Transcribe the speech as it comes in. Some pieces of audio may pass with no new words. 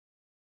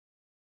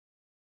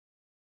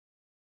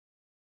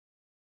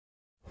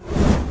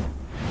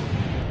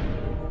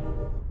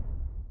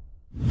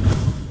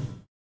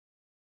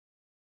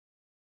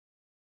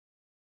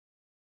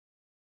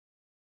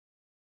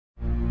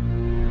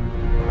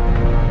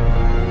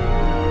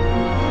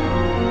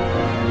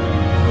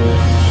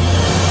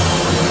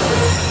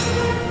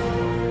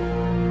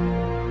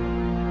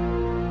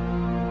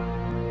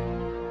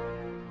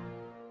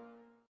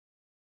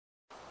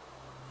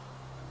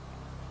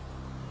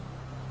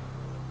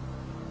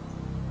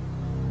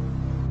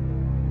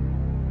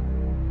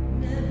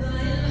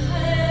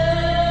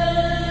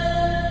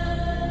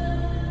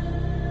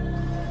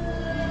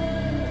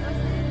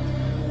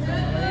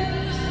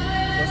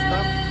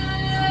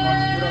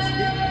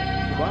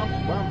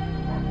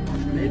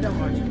Neyden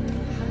başlıyor?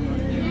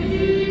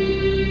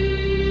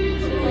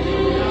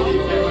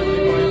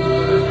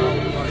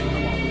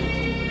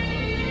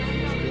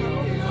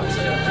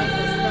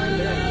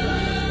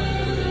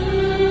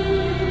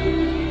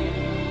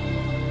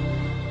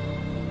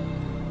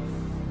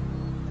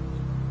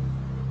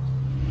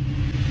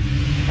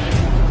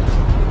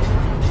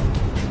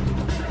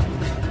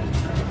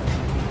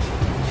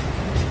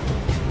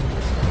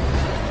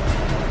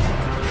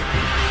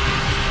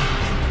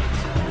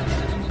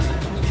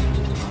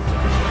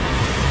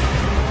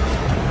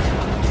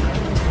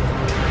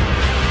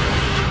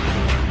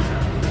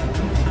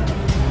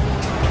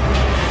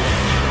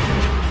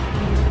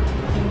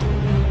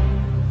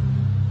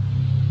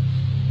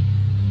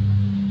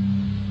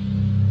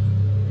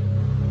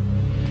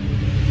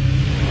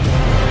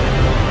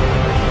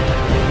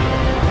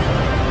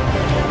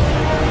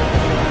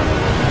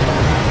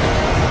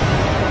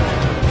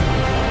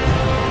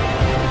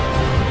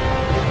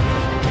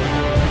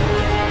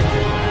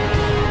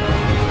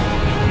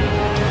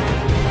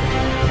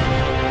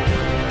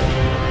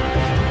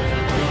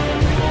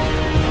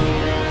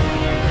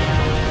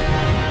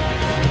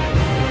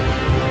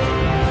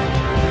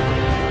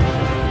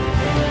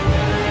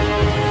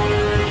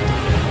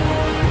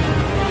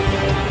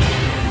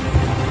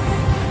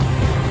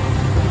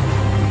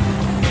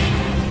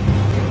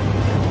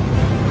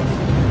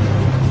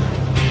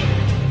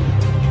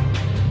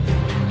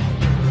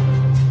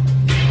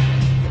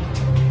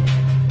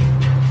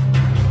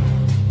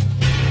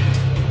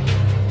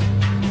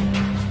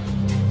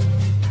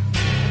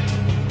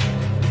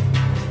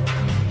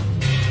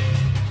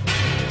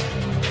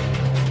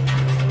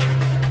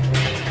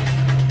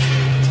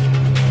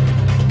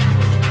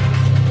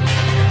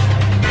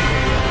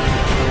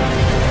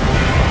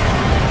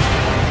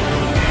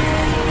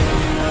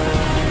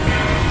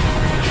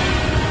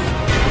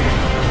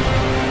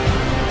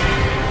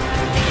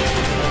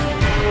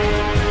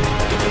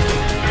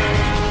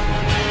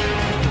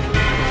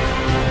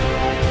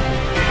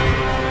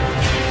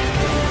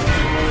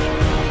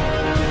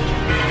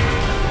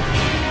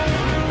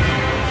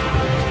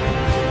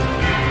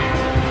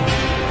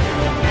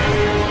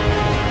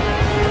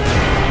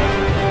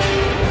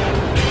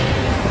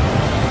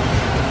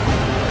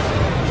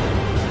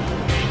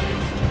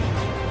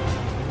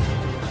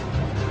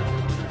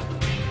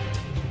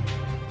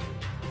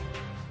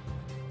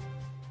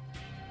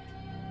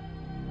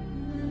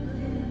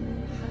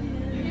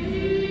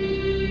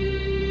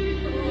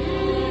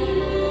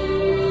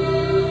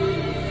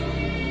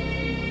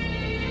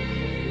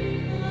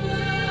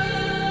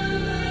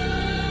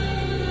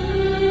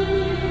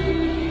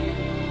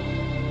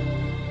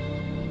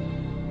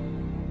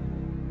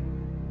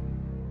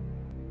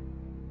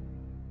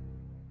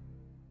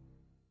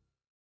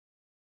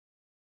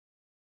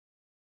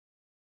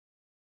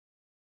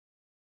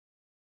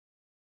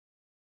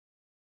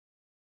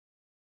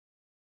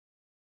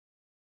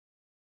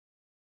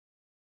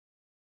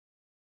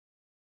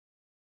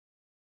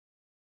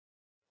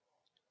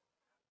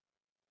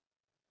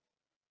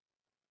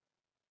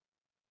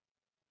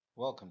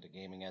 Welcome to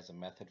Gaming as a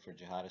Method for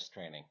Jihadist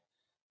Training,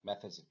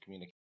 Methods of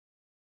Communication.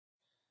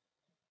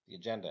 The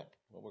agenda,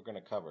 what we're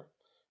going to cover.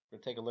 We're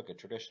going to take a look at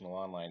traditional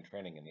online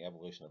training and the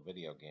evolution of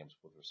video games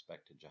with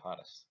respect to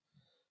jihadists.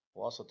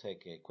 We'll also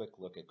take a quick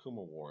look at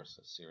Kuma Wars,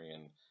 a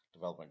Syrian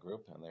development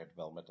group, and their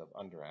development of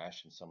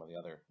Underash and some of the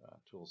other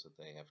tools that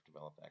they have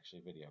developed,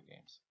 actually video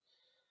games.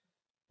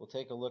 We'll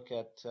take a look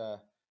at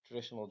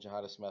traditional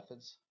jihadist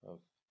methods of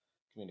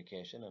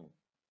communication and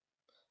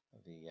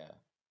the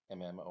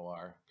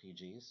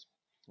MMORPGs.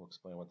 We'll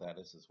explain what that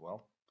is as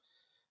well.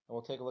 And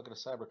we'll take a look at a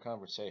cyber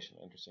conversation,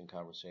 interesting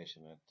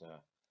conversation that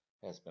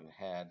has been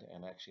had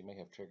and actually may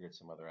have triggered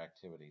some other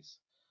activities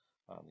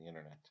on the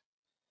internet.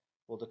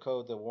 We'll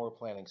decode the war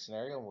planning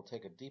scenario, and we'll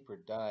take a deeper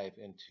dive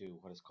into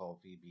what is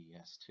called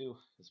VBS2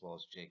 as well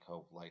as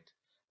JCOVE Lite,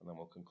 and then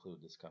we'll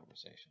conclude this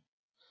conversation.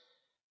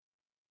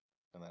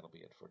 And that'll be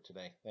it for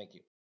today. Thank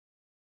you.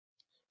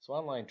 So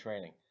online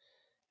training.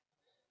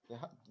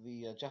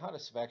 The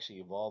jihadists have actually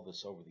evolved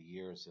this over the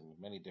years in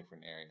many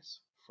different areas,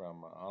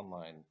 from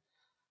online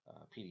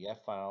PDF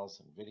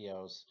files and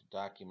videos to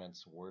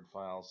documents, Word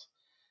files,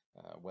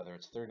 whether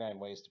it's 39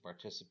 ways to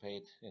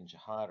participate in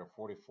jihad or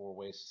 44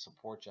 ways to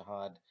support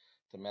jihad,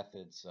 to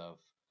methods of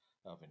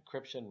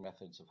encryption,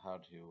 methods of how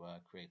to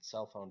create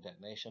cell phone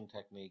detonation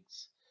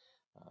techniques,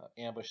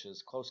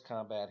 ambushes, close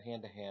combat,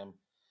 hand-to-hand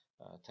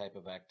type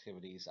of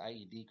activities,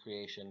 IED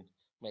creation,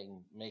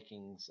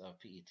 makings of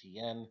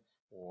PETN,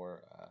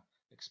 or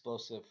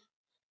explosive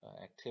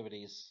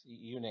activities,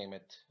 you name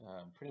it.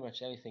 Pretty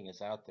much anything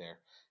is out there,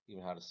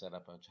 even how to set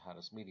up a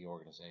jihadist media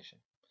organization.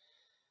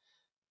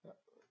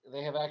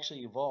 They have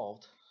actually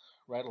evolved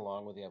right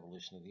along with the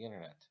evolution of the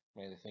internet.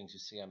 Many of the things you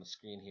see on the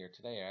screen here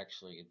today are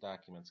actually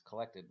documents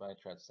collected by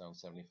Treadstone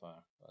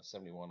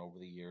 71 over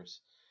the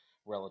years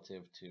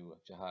relative to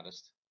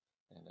jihadist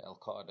and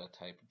Al-Qaeda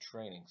type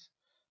trainings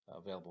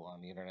available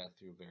on the internet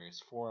through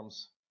various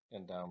forums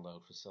and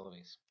download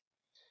facilities.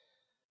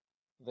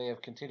 They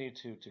have continued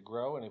to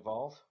grow and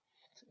evolve,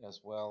 as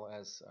well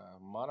as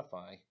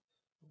modify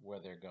where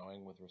they're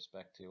going with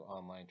respect to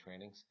online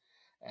trainings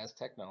as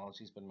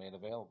technology's been made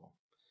available.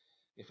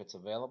 If it's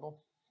available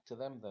to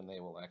them, then they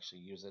will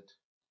actually use it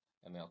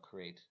and they'll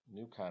create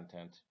new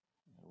content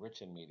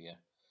rich in media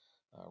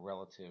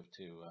relative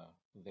to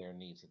their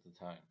needs at the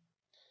time.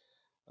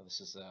 This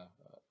is a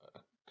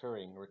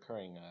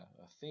recurring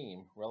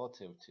theme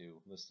relative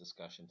to this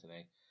discussion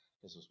today,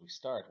 because as we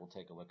start, we'll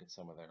take a look at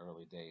some of their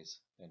early days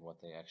and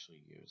what they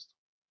actually used.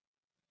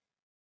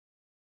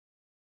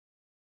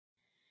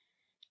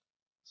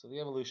 So the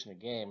evolution of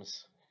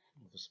games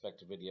with respect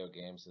to video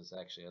games is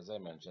actually, as I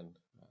mentioned,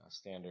 a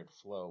standard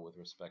flow with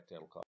respect to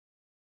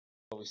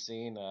what we've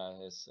seen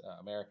is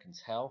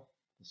American's Hell.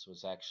 This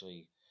was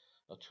actually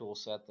a tool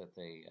set that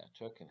they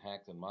took and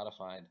hacked and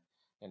modified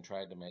and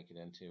tried to make it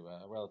into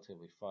a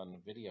relatively fun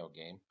video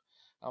game.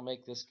 I'll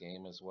make this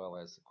game as well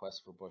as the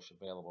Quest for Bush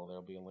available.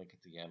 There'll be a link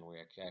at the end where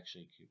you can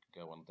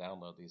go and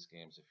download these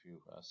games if you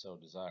so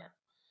desire.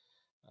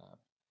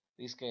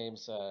 These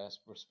games,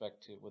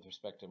 with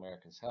respect to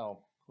American's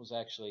Hell, was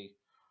actually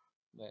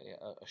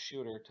a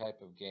shooter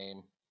type of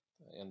game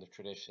in the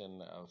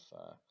tradition of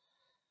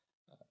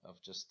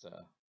just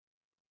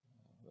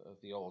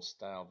the old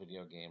style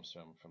video games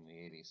from the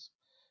 80s,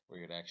 where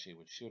you'd actually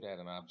would shoot at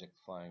an object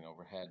flying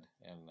overhead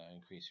and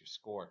increase your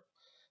score.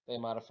 They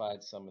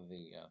modified some of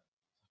the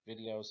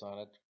videos on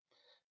it,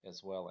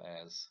 as well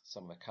as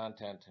some of the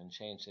content, and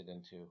changed it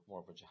into more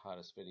of a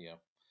jihadist video.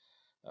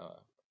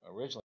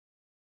 Originally,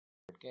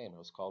 game, it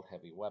was called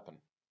Heavy Weapon.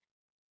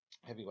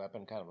 Heavy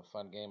Weapon, kind of a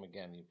fun game.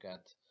 Again, you've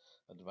got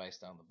a device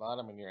down the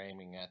bottom and you're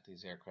aiming at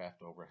these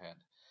aircraft overhead.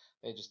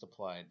 They just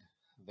applied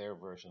their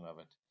version of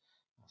it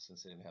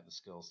since they didn't have the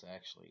skills to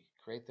actually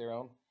create their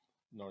own,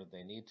 nor did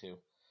they need to.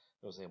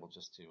 It was able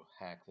just to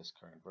hack this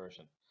current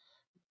version.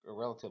 A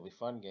relatively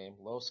fun game,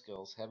 low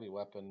skills. Heavy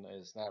Weapon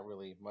is not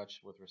really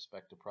much with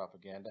respect to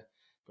propaganda,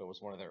 but it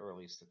was one of their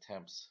earliest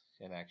attempts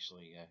in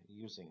actually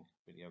using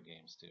video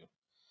games to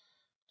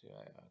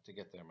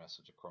get their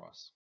message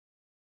across.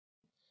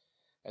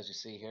 As you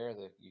see here,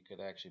 that you could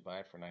actually buy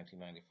it for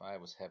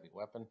 $19.95 was Heavy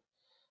Weapon,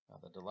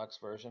 the deluxe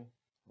version.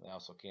 They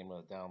also came with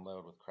a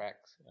download with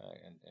cracks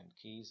and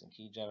keys and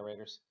key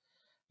generators.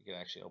 You could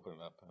actually open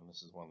it up, and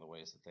this is one of the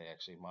ways that they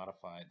actually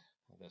modified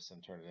this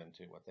and turned it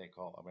into what they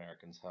call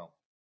American's Hell.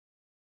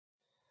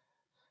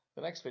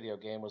 The next video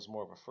game was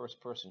more of a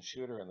first-person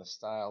shooter in the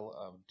style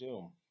of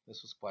Doom.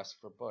 This was Quest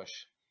for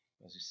Bush.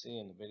 As you see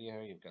in the video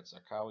here, you've got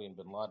Zarqawi and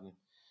Bin Laden,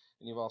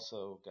 and you've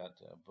also got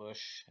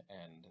Bush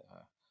and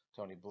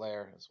Tony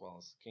Blair, as well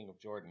as the King of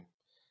Jordan,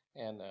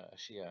 and a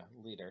Shia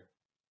leader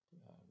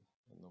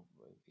in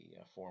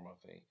the form of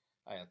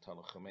a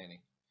Ayatollah Khomeini.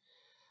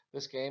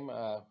 This game,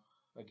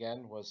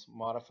 again, was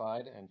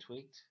modified and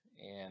tweaked,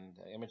 and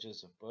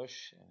images of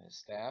Bush and his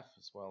staff,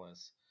 as well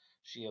as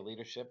Shia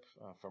leadership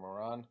from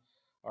Iran,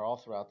 are all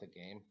throughout the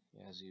game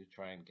as you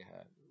try and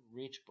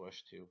reach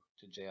Bush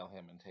to jail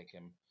him and take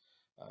him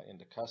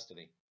into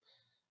custody.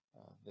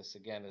 This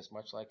again is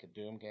much like a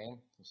Doom game.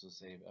 This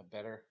is a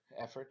better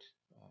effort.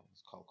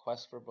 It's called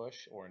Quest for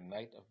Bush, or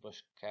Night of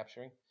Bush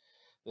Capturing.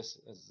 This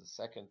is the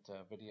second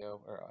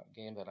video or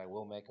game that I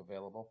will make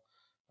available.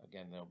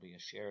 Again, there'll be a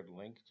shared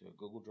link to a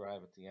Google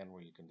Drive at the end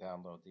where you can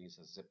download these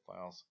as zip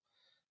files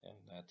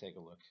and take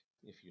a look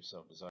if you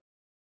so desire.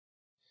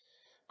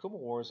 Kuma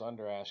Wars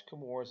Under Ash.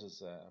 Kuma Wars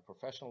is a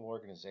professional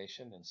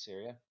organization in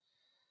Syria.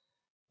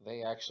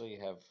 They actually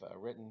have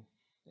written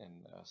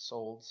and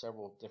sold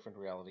several different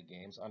reality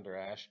games, Under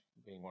Ash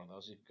being one of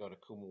those. You can go to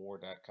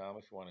kumawar.com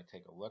if you want to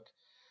take a look.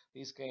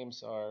 These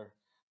games are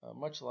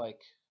much like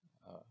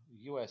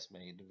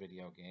US-made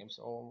video games,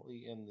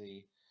 only in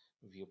the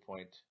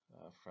viewpoint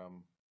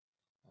from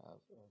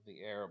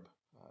the Arab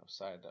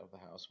side of the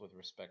house with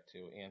respect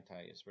to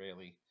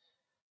anti-Israeli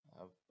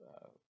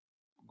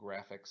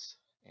graphics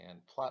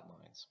and plot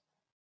lines.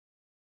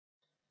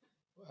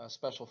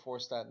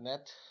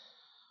 Specialforce.net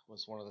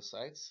was one of the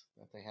sites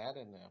that they had,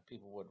 and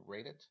people would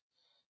rate it.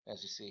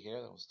 As you see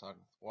here, that was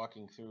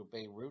walking through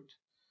Beirut,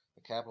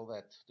 the capital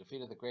that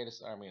defeated the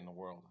greatest army in the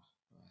world.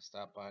 I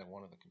stopped by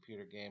one of the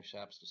computer game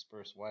shops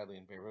dispersed widely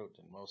in Beirut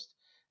and most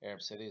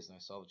Arab cities, and I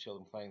saw the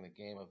children playing the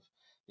game of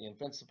the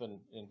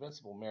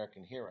invincible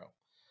American hero.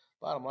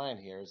 Bottom line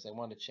here is they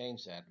want to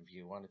change that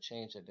view, want to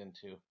change it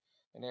into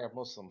an Arab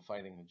Muslim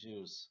fighting the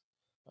Jews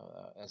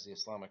as the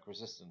Islamic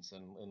resistance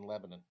in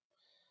Lebanon.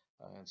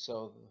 And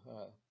so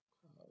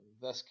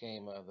thus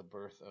came the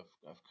birth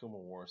of Kuma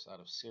Wars out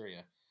of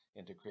Syria,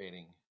 into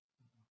creating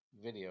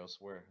videos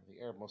where the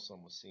Arab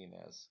Muslim was seen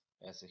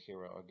as a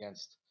hero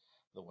against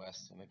the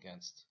West and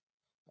against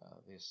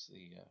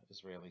the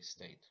Israeli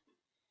state.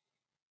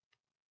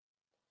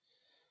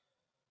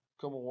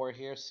 Kuma War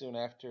here, soon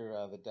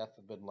after the death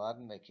of Bin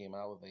Laden, they came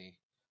out with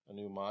a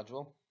new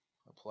module,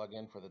 a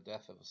plug-in for the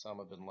death of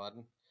Osama Bin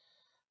Laden.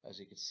 As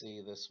you can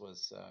see, this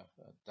was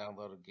a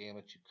downloaded game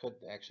that you could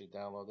actually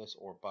download this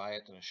or buy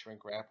it in a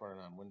shrink wrapper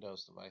and on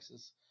Windows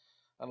devices.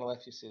 On the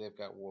left, you see they've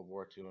got World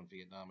War II and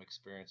Vietnam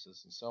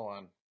experiences and so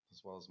on,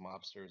 as well as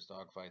mobsters,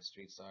 dogfights,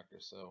 street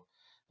stalkers. So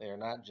They are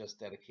not just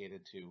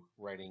dedicated to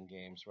writing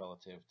games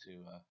relative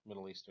to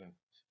Middle Eastern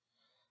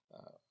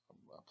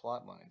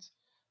plot lines,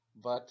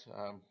 but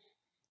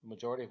the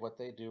majority of what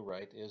they do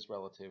write is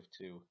relative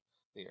to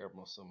the Arab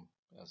Muslim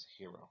as a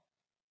hero.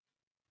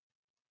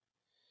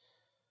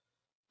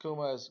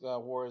 Kuma's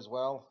war as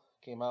well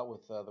came out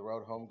with The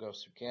Road Home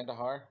Goes Through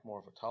Kandahar, more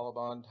of a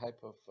Taliban type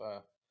of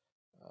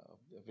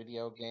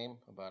video game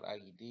about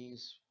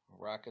IEDs,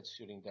 rockets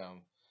shooting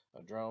down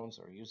drones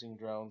or using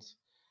drones.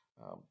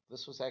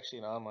 This was actually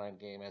an online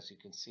game. As you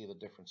can see, the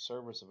different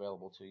servers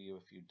available to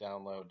you. If you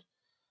download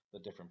the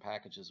different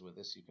packages with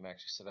this, you can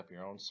actually set up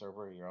your own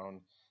server, your own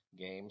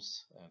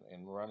games,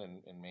 and run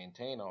and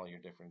maintain all your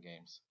different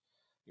games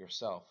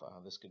yourself.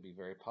 This could be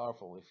very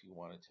powerful if you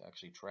wanted to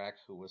actually track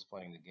who was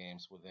playing the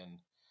games within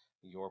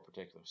your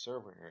particular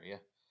server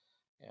area,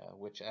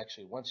 which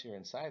actually, once you're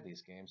inside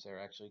these games,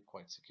 they're actually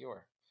quite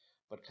secure.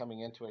 But coming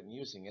into it and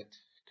using it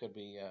could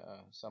be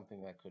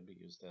something that could be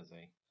used as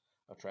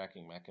a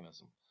tracking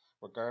mechanism.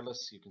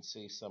 Regardless, you can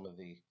see some of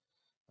the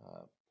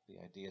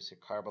ideas here: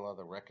 Karbala,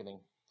 The Reckoning,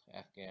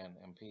 Afghan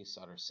MP,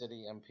 Sadr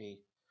City MP,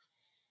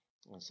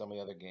 and some of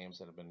the other games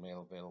that have been made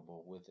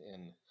available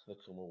within the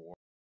Kuma War.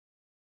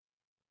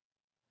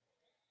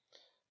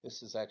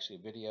 This is actually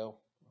a video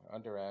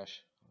under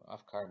Ash,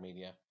 Afkar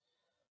Media,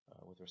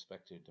 with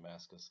respect to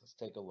Damascus. Let's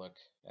take a look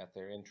at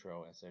their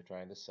intro as they're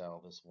trying to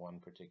sell this one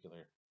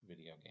particular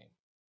video game.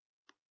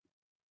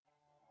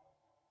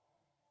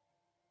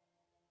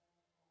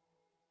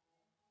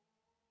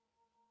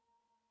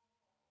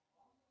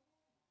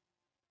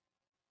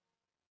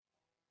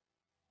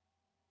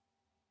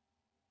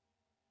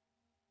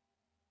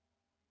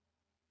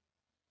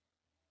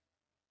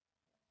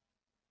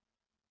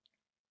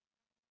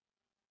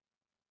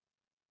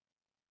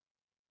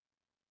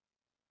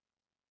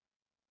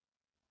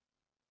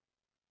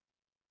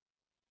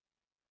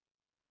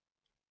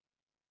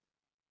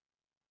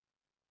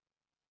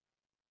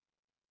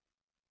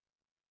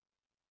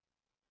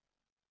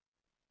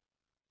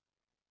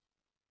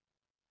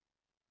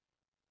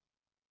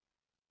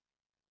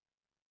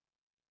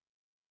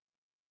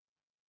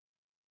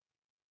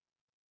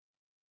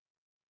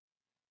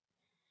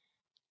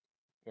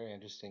 Very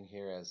interesting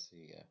here, as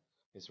the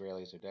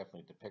Israelis are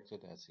definitely depicted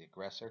as the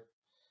aggressor.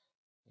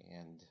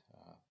 And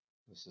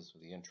this is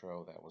the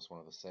intro. That was one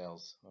of the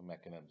sales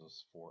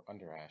mechanisms for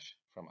Under Ash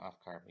from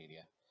Afkar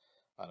Media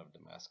out of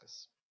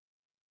Damascus.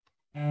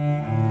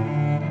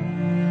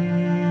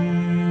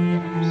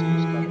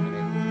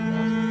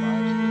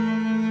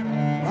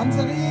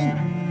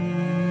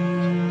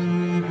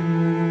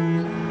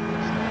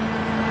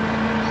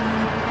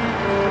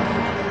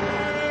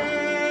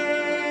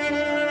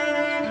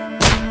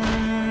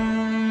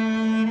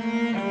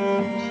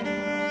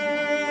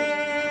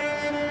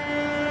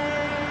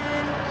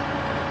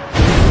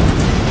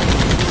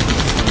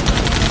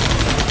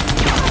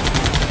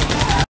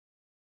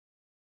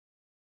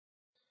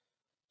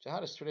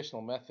 Jihadist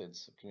traditional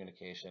methods of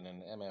communication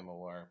in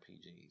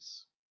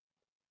MMORPGs.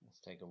 Let's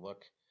take a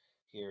look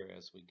here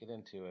as we get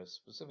into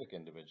specific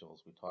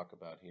individuals we talk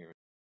about here.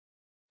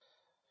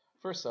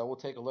 First, though, we'll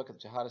take a look at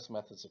jihadist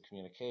methods of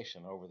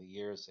communication. Over the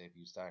years, they've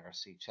used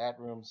IRC chat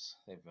rooms,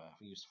 they've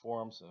used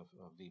forums of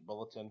the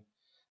bulletin,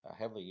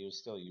 heavily used,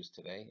 still used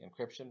today.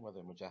 Encryption,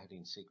 whether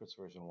Mujahideen Secrets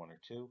version 1 or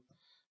 2,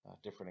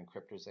 different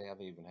encryptors they have.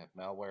 They even have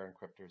malware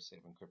encryptors. They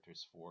have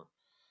encryptors for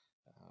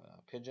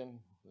Pigeon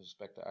with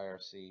respect to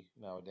IRC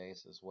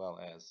nowadays, as well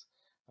as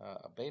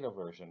a beta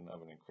version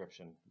of an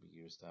encryption to be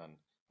used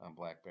on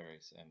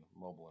Blackberries and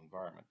mobile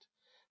environment.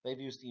 They've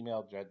used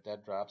email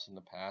dead drops in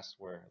the past,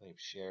 where they've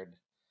shared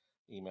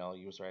email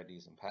user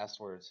IDs and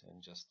passwords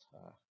and just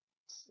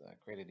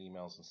created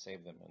emails and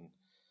saved them in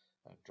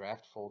a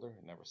draft folder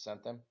and never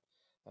sent them.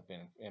 I've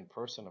been in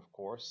person, of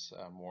course,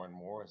 more and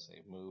more as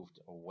they've moved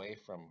away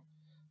from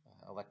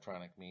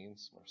electronic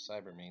means or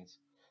cyber means.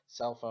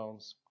 Cell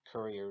phones,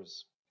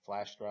 couriers,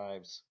 flash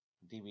drives,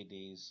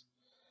 DVDs,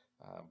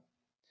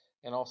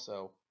 and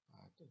also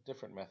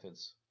different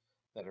methods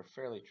that are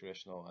fairly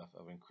traditional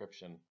of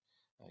encryption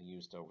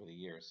used over the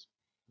years.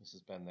 This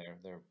has been their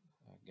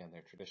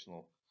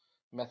traditional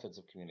methods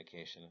of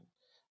communication. And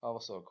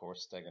also, of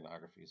course,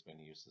 steganography has been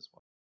used as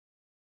well.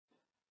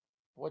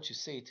 What you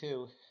see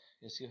too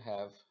is you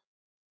have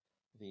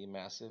the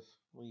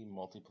massively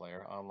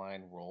multiplayer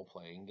online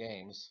role-playing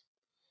games,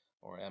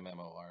 or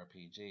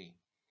MMORPG.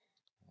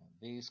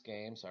 These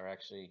games are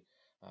actually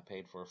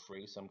paid for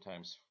free,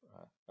 sometimes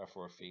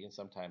for a fee, and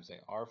sometimes they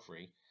are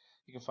free.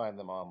 You can find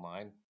them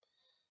online.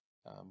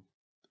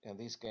 And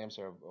these games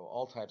are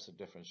all types of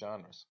different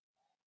genres.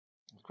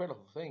 The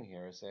critical thing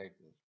here is that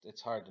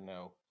it's hard to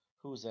know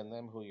who's in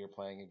them, who you're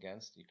playing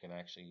against. You can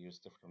actually use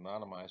different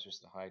anonymizers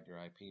to hide your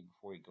IP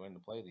before you go in to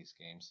play these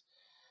games.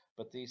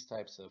 But these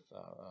types of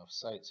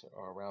sites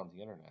are around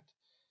the internet.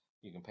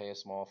 You can pay a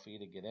small fee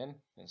to get in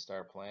and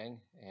start playing,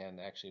 and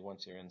actually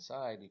once you're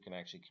inside, you can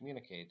actually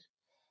communicate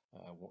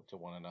to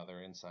one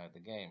another inside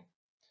the game.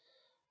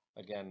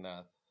 Again,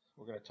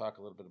 we're going to talk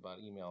a little bit about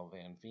Email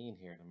Van Veen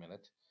here in a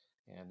minute,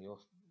 and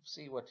you'll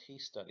see what he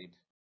studied.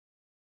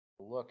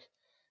 Look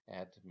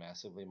at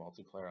massively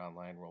multiplayer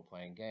online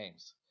role-playing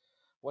games.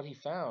 What he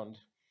found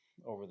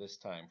over this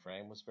time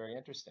frame was very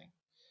interesting.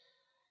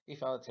 He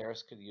found that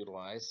terrorists could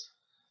utilize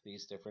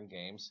these different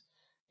games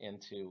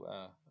into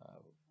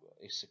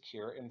a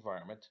secure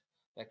environment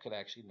that could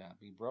actually not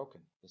be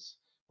broken. This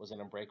was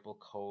an unbreakable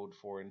code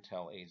for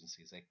intel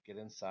agencies. They could get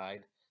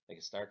inside, they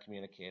could start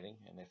communicating,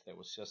 and if there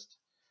was just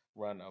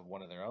run of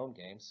one of their own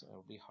games, it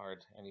would be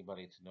hard for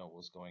anybody to know what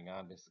was going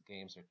on because the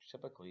games are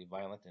typically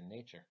violent in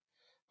nature,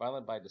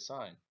 violent by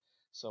design.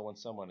 So when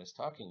someone is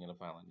talking in a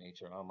violent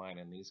nature online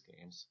in these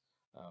games,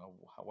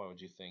 why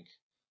would you think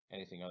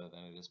anything other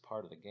than it is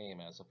part of the game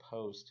as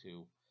opposed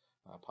to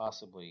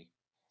possibly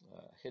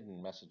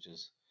hidden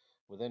messages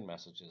within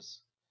messages?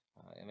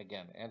 And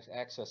again, and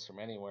access from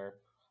anywhere,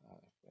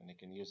 and they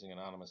can using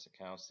anonymous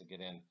accounts to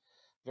get in.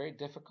 Very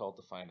difficult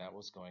to find out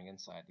what's going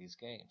inside these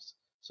games.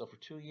 So for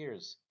 2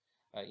 years,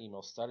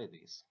 Emil studied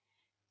these.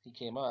 He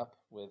came up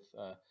with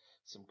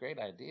some great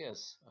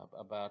ideas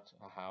about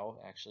how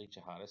actually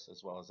jihadists,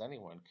 as well as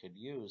anyone, could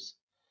use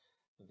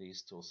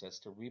these tool sets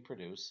to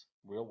reproduce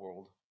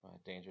real-world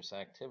dangerous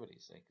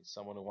activities.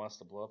 Someone who wants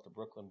to blow up the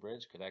Brooklyn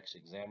Bridge could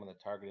actually examine the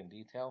target in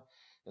detail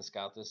and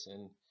scout this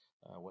in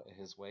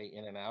his way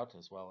in and out,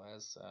 as well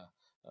as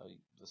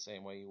the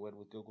same way you would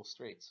with Google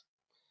Streets.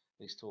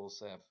 These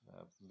tools have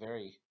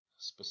very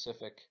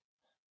specific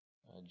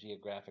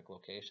geographic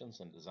locations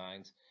and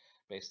designs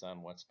based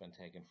on what's been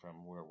taken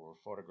from where were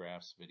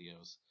photographs,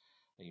 videos,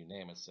 you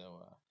name it. So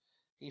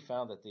he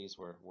found that these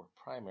were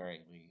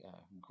primarily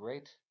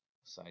great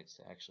sites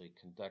to actually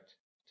conduct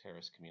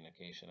terrorist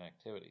communication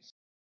activities.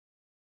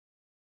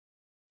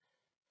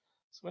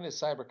 So in his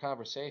cyber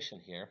conversation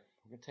here,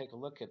 we're going to take a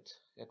look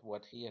at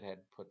what he had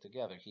put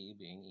together, he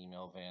being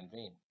Emil Van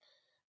Veen.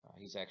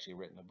 He's actually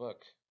written a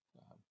book,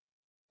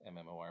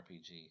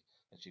 MMORPG,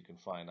 that you can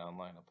find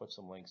online. I'll put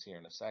some links here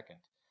in a second.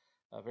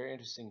 A very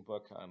interesting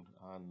book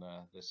on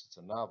this. It's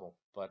a novel,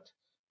 but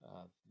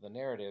the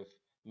narrative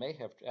may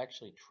have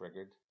actually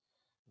triggered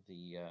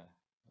the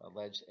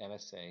alleged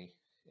NSA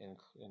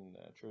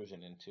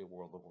intrusion into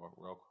World of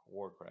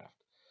Warcraft.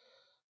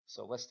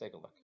 So let's take a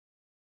look.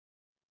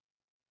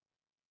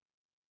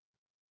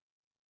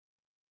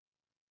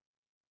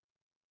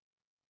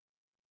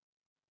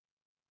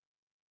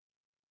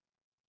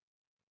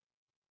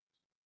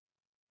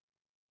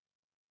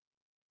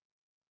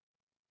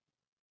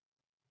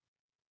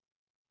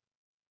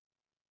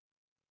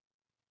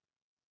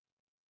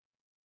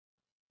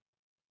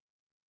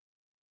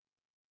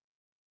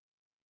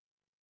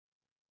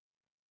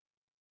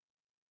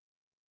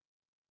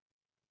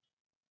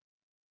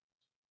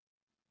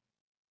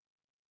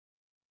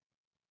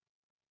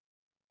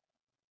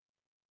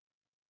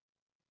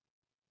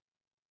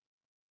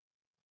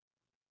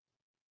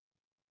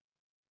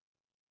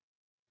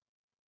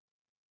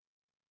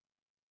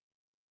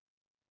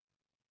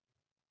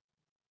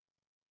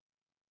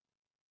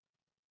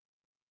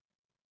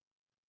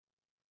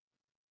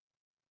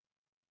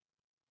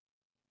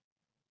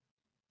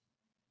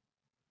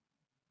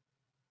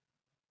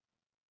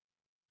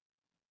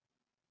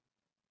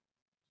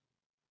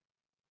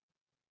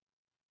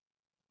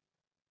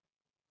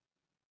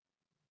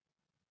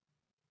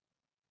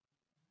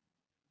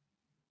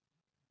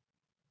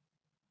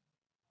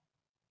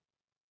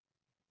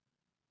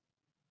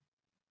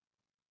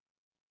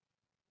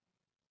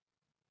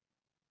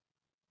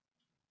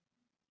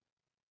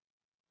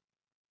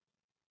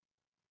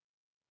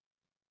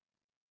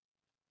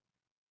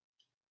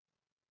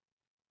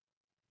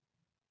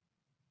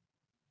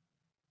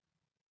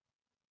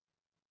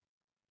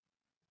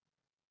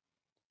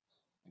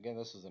 Again,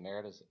 this is a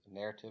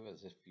narrative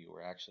as if you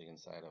were actually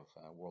inside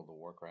of World of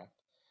Warcraft.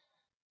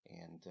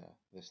 And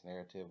this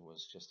narrative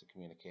was just a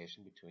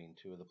communication between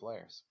two of the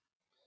players.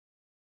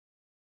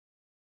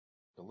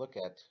 To look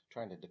at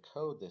trying to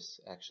decode this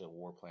actual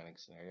war planning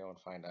scenario and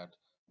find out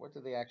what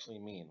did they actually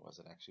mean? Was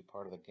it actually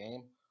part of the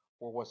game,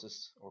 or was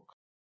this?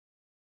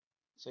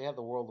 So you have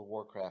the World of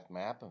Warcraft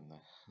map and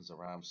the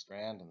Zaram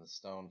Strand and the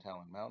Stone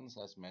Talon Mountains,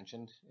 as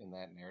mentioned in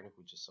that narrative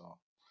we just saw.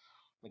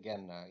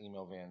 Again,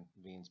 Emil Van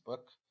Veen's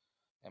book,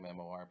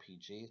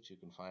 MMORPG, that you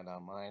can find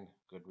online,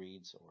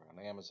 Goodreads, or on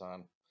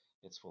Amazon.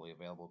 It's fully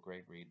available.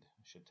 Great read.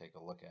 You should take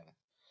a look at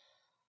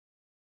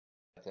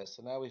it.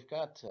 So now we've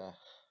got the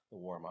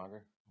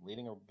Warmonger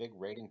leading a big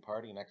raiding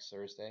party next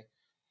Thursday.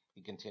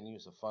 He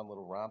continues a fun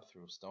little romp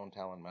through Stone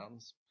Talon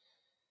Mountains.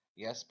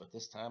 Yes, but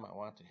this time I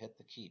want to hit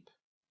the keep.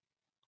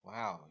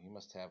 Wow, you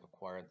must have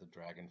acquired the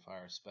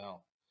Dragonfire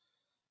spell.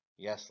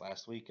 Yes,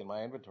 last week in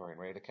my inventory and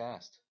ready to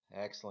cast.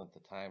 Excellent. The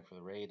time for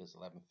the raid is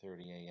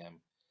 11:30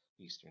 a.m.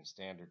 Eastern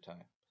Standard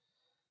Time.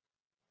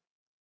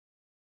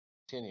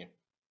 Continue.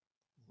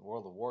 The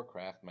World of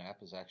Warcraft map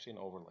is actually an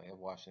overlay of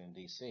Washington,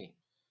 D.C.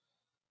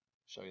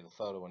 Show you the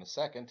photo in a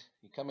second.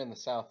 You come in the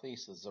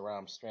southeast of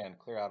Zaram Strand,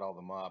 clear out all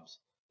the mobs.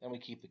 Then we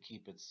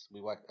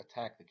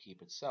attack the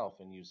keep itself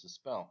and use the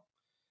spell.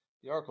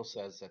 The Oracle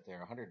says that there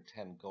are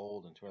 110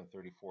 gold and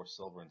 234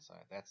 silver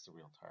inside. That's the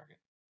real target.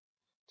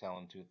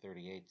 Talon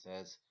 238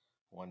 says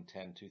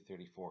 110,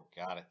 234.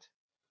 Got it.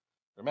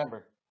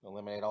 Remember,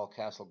 Eliminate all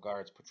castle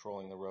guards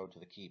patrolling the road to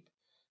the keep,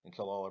 and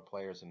kill all our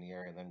players in the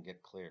area and then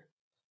get clear.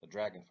 The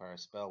Dragonfire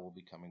spell will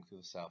be coming through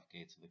the south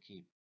gates of the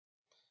keep.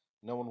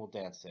 No one will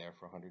dance there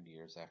for 100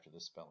 years after the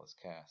spell is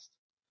cast.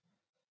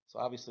 So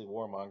obviously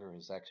Warmonger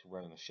is actually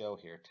running the show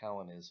here.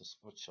 Talon is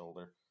a foot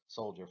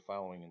soldier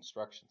following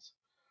instructions.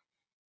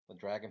 The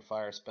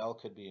Dragonfire spell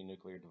could be a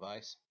nuclear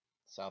device.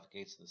 South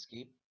gates of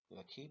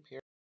the keep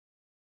here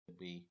could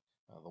be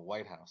the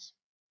White House.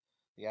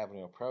 The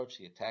avenue approach,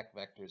 the attack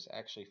vectors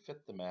actually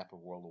fit the map of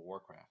World of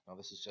Warcraft. Now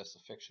this is just a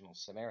fictional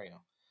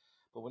scenario,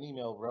 but when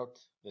Email wrote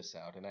this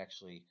out and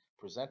actually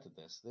presented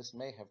this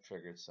may have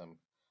triggered some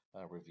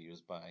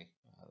reviews by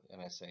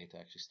NSA to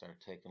actually start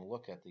taking a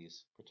look at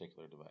these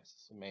particular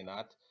devices. It may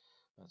not.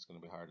 It's going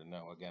to be hard to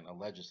know. Again,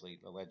 allegedly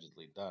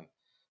done.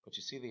 But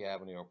you see the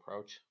avenue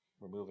approach,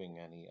 removing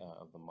any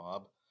of the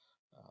mob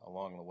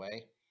along the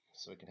way,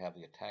 so we can have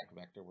the attack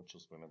vector, which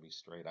is going to be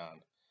straight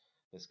on,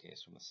 this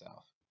case from the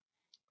south.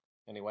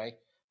 Anyway,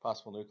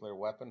 possible nuclear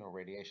weapon or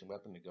radiation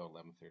weapon to go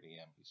 11:30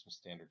 a.m. Eastern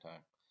Standard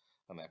Time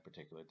on that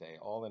particular day,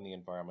 all in the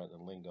environment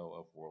and lingo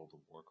of World of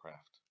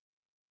Warcraft.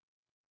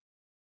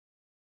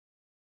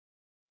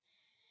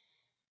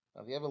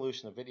 Now, the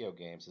evolution of video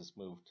games has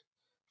moved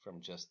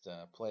from just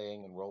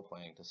playing and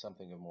role-playing to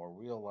something of more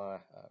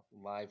real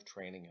live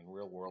training and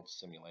real-world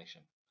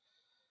simulation.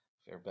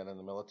 If you've ever been in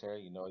the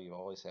military, you know you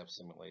always have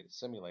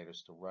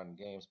simulators to run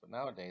games, but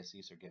nowadays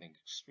these are getting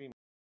extremely.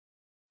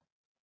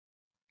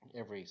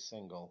 Every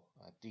single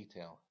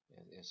detail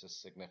is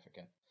just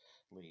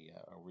significantly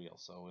real.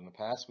 So in the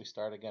past, we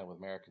start again with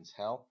American's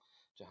Hell.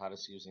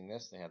 Jihadists using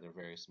this, they had their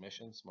various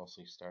missions,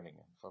 mostly starting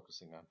and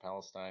focusing on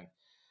Palestine.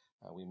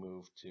 We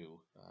moved to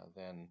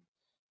then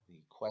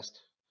the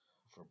Quest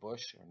for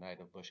Bush, or Night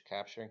of Bush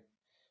Capturing,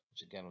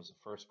 which again was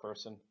a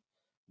first-person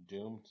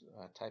doomed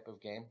type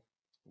of game.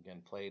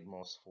 Again, played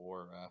most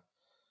for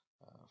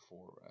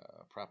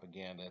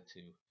propaganda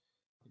to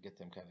get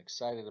them kind of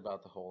excited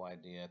about the whole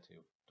idea,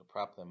 to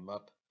prop them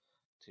up,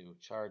 to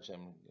charge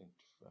them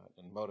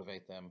and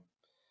motivate them.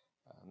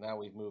 Now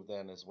we've moved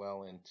then as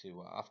well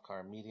into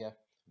Afkar Media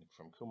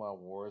from Kuma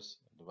Wars,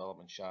 a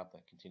development shop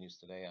that continues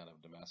today out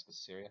of Damascus,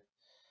 Syria.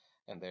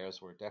 And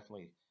theirs were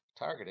definitely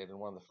targeted, and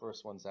one of the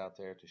first ones out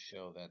there to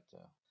show that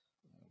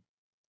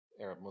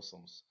Arab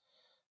Muslims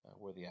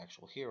were the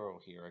actual hero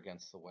here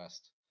against the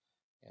West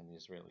and the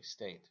Israeli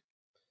state.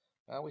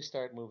 Now we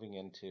start moving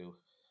into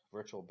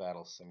Virtual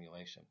Battle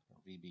Simulation, or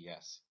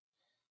VBS,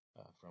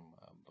 from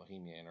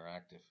Bohemia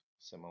Interactive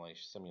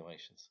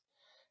Simulations.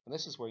 And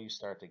this is where you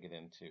start to get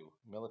into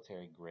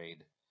military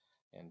grade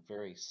and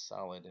very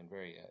solid and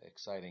very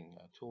exciting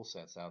tool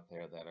sets out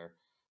there that are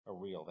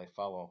real. They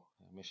follow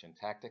mission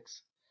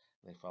tactics,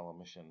 they follow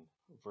mission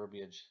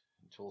verbiage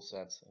and tool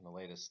sets and the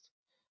latest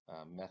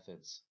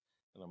methods,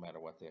 no matter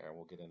what they are.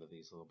 We'll get into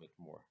these a little bit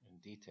more in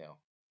detail.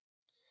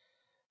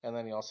 And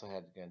then you also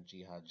had, again,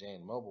 Jihad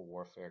Jane Mobile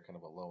Warfare, kind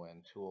of a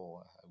low-end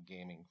tool of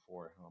gaming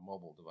for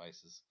mobile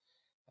devices.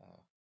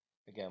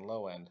 Again,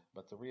 low-end,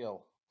 but the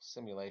real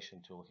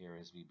simulation tool here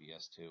is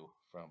VBS2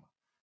 from.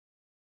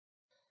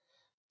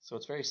 So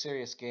it's very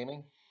serious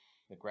gaming.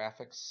 The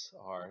graphics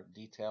are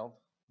detailed.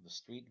 The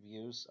street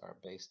views are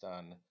based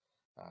on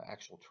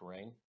actual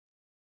terrain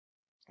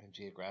and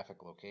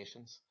geographic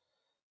locations,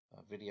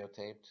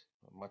 videotaped,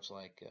 much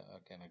like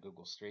again a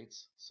Google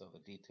Streets. So the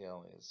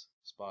detail is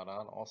spot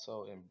on.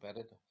 Also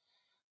embedded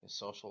the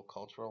social,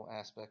 cultural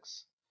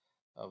aspects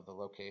of the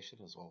location,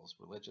 as well as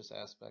religious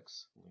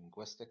aspects,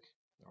 linguistic.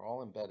 They're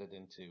all embedded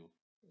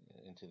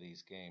into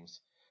these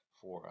games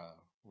for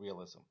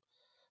realism.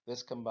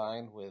 This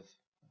combined with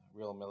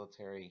real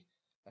military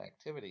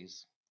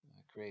activities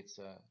creates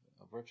a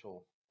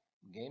virtual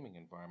gaming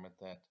environment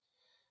that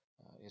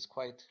is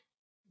quite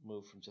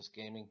moved from just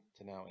gaming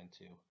to now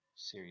into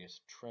serious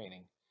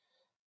training,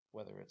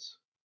 whether it's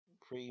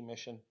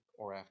pre-mission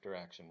or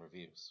after-action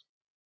reviews.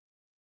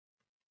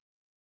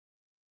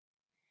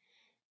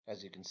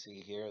 As you can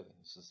see here,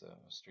 this is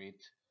a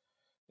street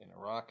in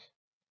Iraq,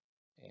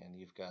 and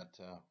you've got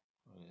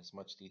as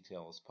much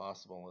detail as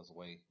possible as the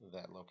way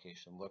that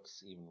location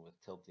looks, even with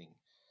tilting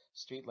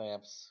street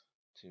lamps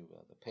to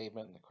the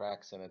pavement and the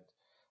cracks in it.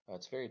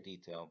 It's very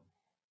detailed.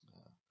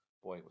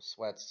 Boy with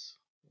sweats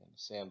and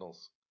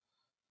sandals,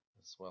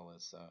 as well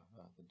as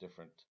the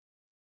different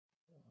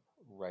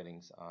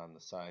writings on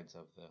the sides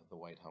of the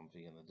white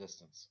Humvee in the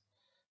distance.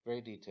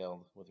 Very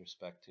detailed with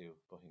respect to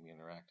Bohemia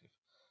Interactive.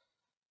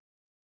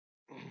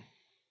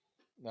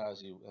 Now,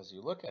 as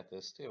you look at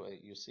this too,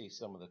 you see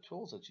some of the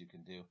tools that you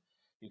can do.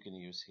 You can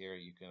use here.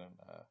 You can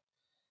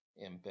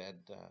embed.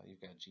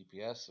 You've got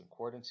GPS and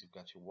coordinates. You've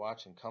got your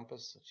watch and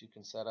compass that you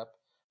can set up,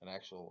 an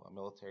actual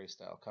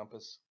military-style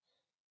compass.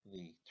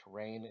 The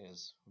terrain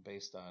is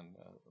based on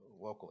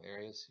local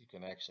areas. You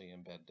can actually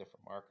embed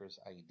different markers,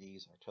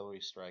 IEDs,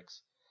 artillery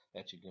strikes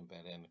that you can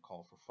embed in. A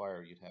call for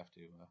fire you'd have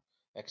to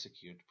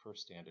execute per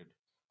standard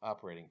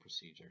operating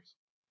procedures.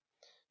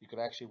 You could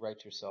actually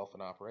write yourself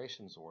an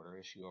operations order,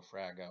 issue a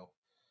frago,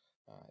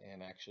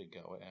 and actually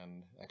go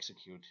and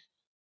execute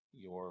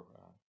your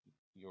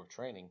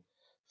training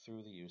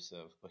through the use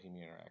of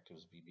Bohemia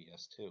Interactive's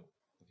VBS2,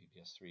 the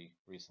VBS3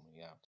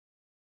 recently out.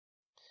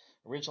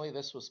 Originally,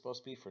 this was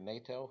supposed to be for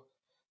NATO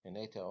and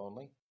NATO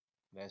only,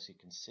 but as you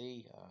can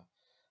see,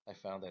 I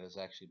found that it's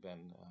actually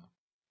been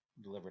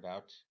delivered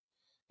out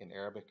in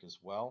Arabic as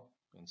well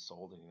and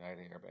sold in the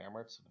United Arab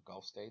Emirates and the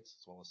Gulf states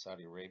as well as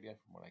Saudi Arabia,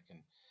 from what I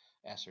can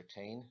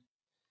ascertain.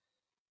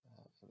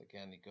 And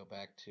again, you go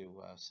back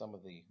to some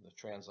of the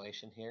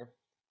translation here.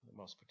 The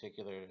most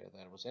particular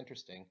that was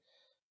interesting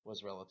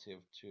was relative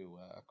to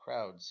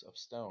crowds of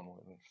stone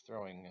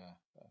throwing,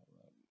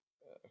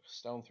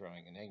 stone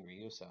throwing and angry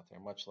use out there,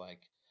 much like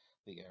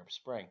the Arab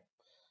Spring.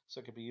 So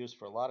it could be used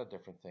for a lot of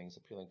different things,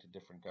 appealing to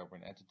different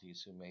government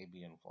entities who may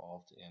be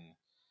involved in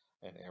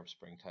Arab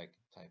Spring type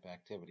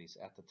activities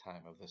at the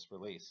time of this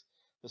release.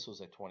 This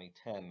was a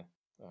 2010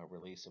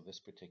 release of this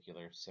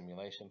particular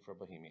simulation for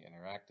Bohemia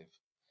Interactive.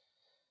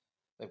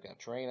 They've got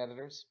terrain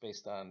editors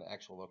based on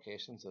actual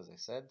locations, as I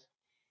said,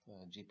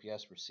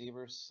 GPS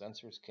receivers,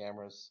 sensors,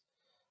 cameras,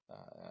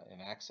 and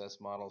access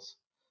models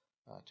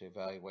to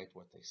evaluate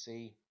what they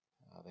see.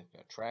 They've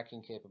got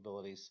tracking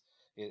capabilities.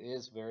 It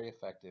is very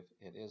effective.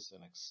 It is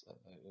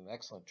an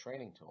excellent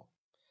training tool.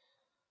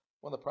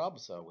 One of the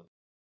problems, though, with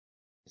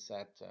is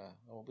that,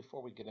 well,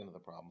 before we get into the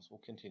problems,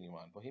 we'll continue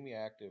on.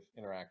 Bohemia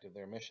Interactive,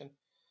 their mission,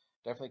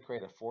 definitely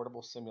create an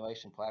affordable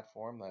simulation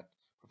platform that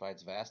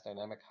provides vast,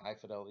 dynamic,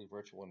 high-fidelity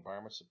virtual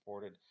environments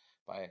supported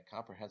by a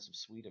comprehensive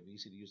suite of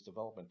easy-to-use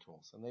development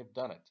tools, and they've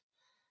done it.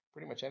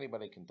 Pretty much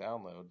anybody can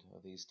download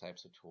these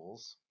types of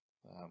tools,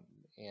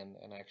 and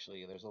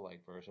actually there's a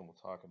light version we'll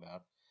talk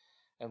about,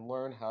 and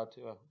learn how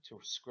to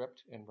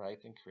script and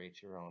write and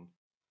create your own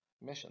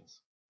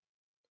missions.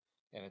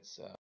 And it's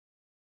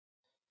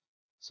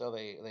so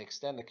they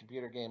extend the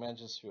computer game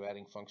engines through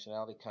adding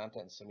functionality,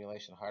 content, and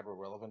simulation hardware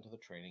relevant to the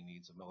training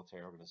needs of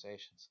military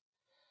organizations.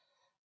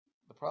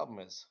 The problem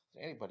is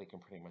anybody can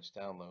pretty much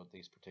download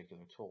these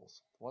particular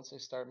tools. Once they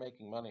start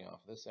making money off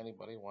this,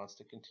 anybody wants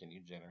to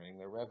continue generating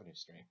their revenue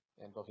stream,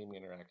 and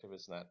Bohemia Interactive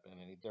has not been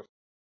any different.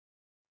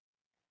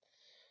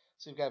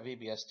 So you've got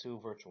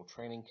VBS2 Virtual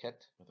Training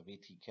Kit with a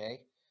VTK.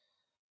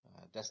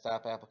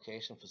 Desktop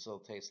application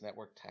facilitates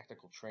network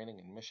tactical training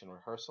and mission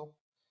rehearsal.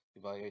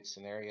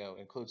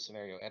 Includes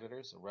scenario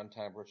editors, a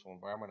runtime virtual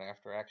environment,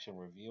 after-action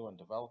review and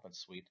development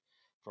suite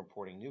for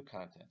importing new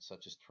content,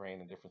 such as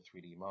terrain and different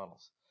 3D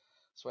models.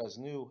 So as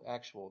new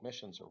actual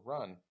missions are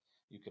run,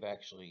 you could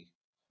actually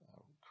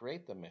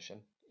create the mission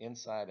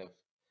inside of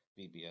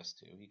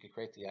VBS2. You could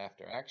create the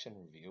after-action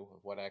review of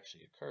what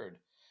actually occurred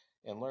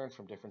and learn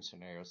from different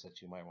scenarios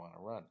that you might want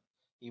to run.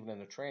 Even in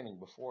the training,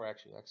 before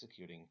actually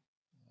executing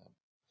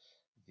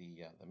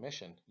the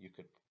mission, you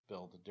could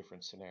build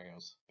different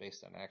scenarios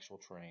based on actual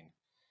terrain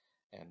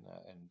and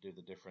do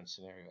the different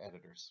scenario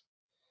editors.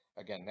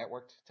 Again,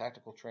 networked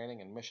tactical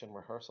training and mission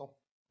rehearsal.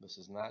 This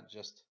is not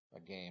just a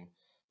game.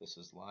 This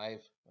is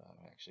live,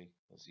 actually,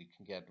 as you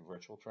can get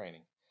virtual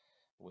training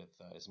with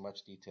as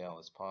much detail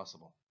as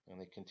possible. And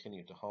they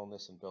continue to hone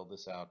this and build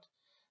this out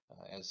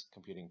as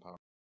computing power.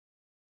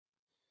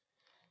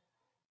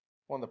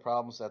 One of the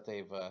problems that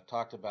they've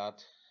talked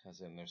about,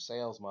 as in their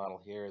sales model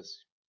here,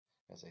 is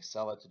as they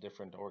sell it to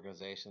different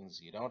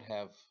organizations, you don't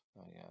have,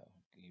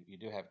 you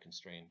do have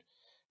constrained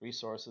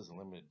resources and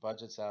limited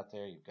budgets out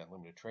there. You've got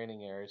limited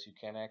training areas. You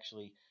can't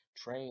actually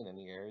train in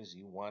the areas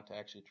you want to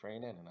actually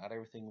train in, and not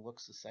everything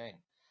looks the same.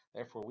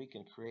 Therefore, we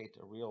can create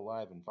a real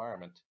live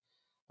environment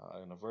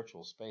in a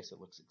virtual space that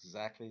looks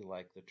exactly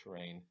like the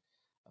terrain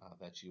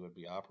that you would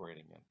be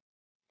operating in.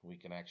 We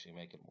can actually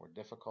make it more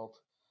difficult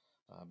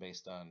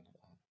based on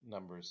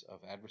numbers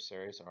of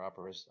adversaries or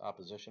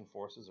opposition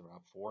forces,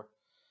 or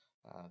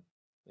OP4.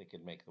 They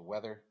could make the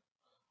weather,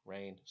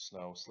 rain,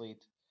 snow, sleet,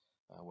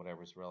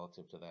 whatever is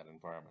relative to that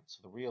environment. So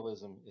the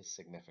realism is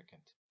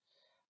significant.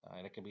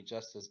 And it can be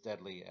just as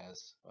deadly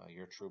as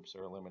your troops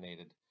are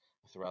eliminated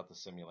throughout the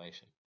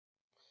simulation.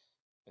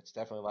 It's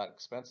definitely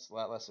a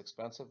lot less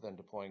expensive than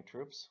deploying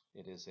troops.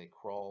 It is a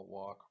crawl,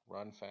 walk,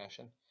 run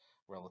fashion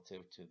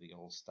relative to the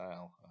old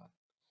style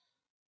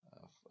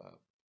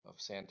of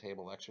sand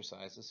table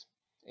exercises.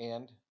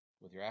 And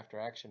with your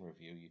after-action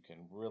review, you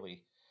can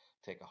really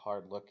take a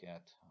hard look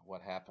at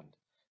what happened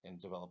and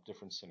develop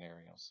different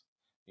scenarios.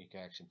 You can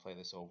actually play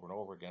this over and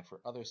over again for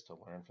others to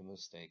learn from the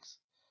mistakes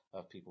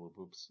of people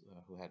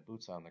who had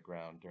boots on the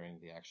ground during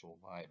the actual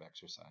live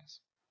exercise.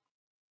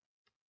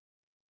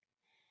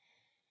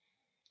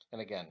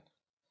 And again,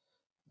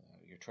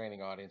 your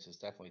training audience is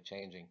definitely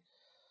changing.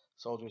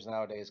 Soldiers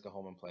nowadays go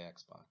home and play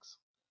Xbox.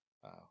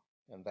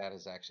 And that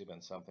has actually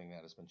been something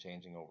that has been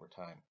changing over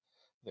time.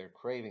 They're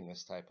craving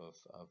this type of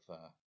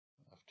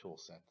tool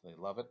set. They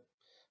love it.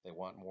 They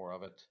want more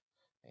of it.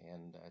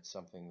 And it's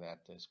something that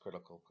is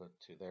critical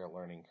to their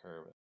learning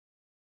curve.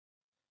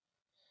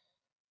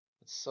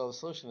 So the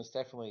solution is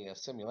definitely a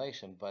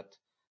simulation, but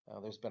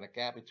there's been a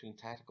gap between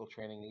tactical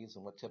training needs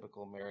and what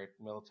typical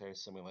military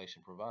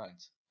simulation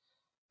provides.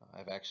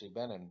 I've actually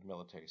been in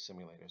military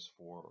simulators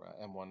for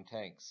M1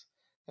 tanks,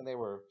 and they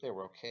were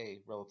okay,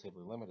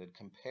 relatively limited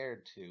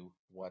compared to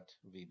what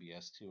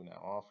VBS2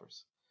 now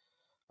offers.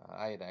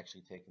 I had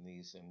actually taken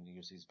these and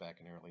used these back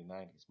in the early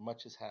 90s.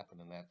 Much has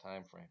happened in that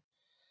time frame.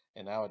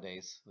 And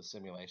nowadays, the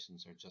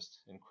simulations are just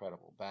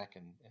incredible. Back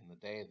in the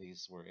day,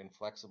 these were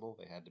inflexible.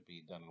 They had to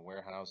be done in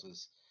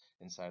warehouses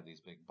inside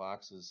these big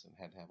boxes and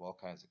had to have all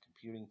kinds of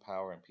computing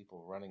power and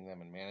people running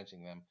them and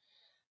managing them.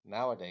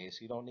 Nowadays,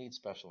 you don't need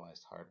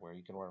specialized hardware.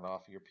 You can run it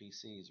off of your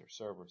PCs or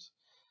servers.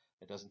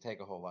 It doesn't take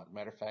a whole lot.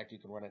 Matter of fact, you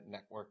can run it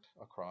networked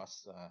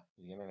across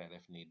the internet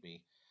if need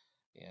be.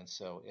 And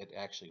so it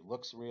actually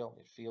looks real,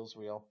 it feels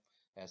real,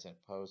 as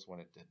opposed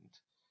when it didn't.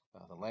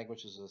 The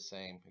languages are the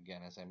same,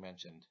 again, as I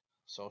mentioned,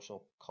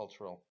 social,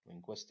 cultural,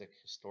 linguistic,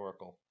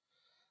 historical,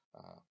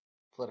 uh,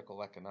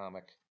 political,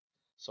 economic,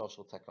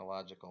 social,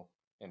 technological,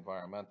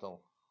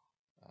 environmental,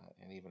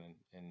 and even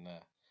in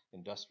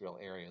industrial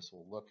areas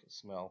will look,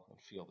 smell, and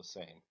feel the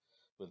same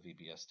with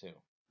VBS2.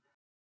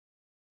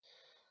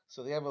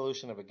 So the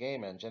evolution of a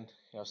game engine,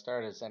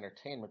 started as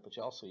entertainment, but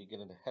you get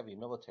into heavy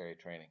military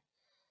training.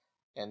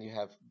 And you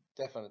have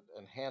definite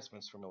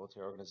enhancements for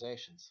military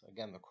organizations.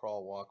 Again, the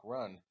crawl, walk,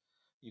 run,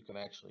 you can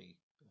actually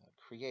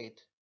create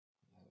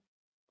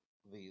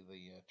the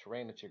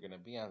terrain that you're going to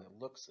be on. It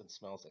looks and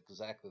smells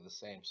exactly the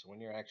same. So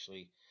when you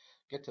actually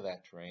get to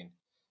that terrain,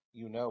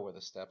 you know where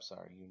the steps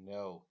are. You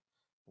know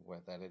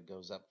that it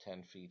goes up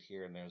 10 feet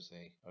here and there's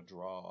a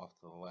draw off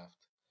to the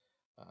left.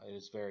 It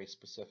is very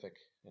specific.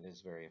 It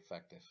is very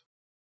effective.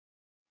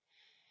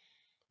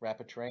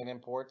 Rapid terrain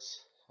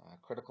imports,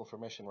 critical for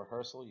mission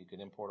rehearsal. You can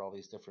import all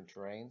these different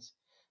terrains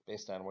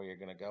based on where you're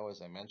going to go,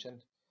 as I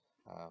mentioned.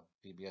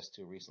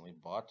 VBS2 recently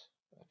bought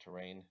a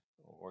terrain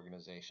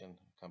organization,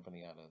 a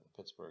company out of the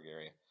Pittsburgh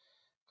area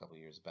a couple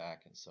of years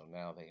back, and so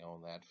now they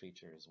own that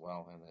feature as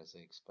well. And as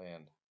they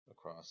expand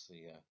across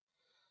the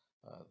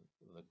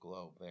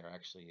globe, they're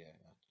actually a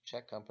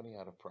Czech company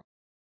out of Prague.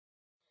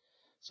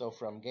 So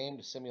from game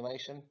to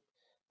simulation,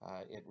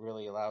 it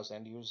really allows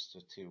end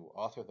users to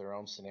author their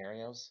own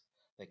scenarios.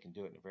 They can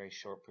do it in a very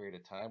short period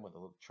of time with a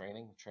little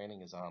training. The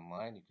training is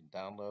online. You can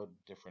download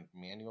different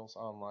manuals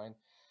online,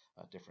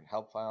 different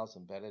help files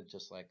embedded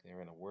just like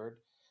they're in a Word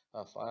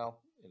file.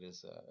 It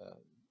is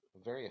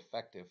very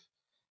effective.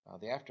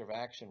 The after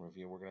action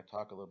review, we're going to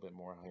talk a little bit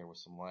more here with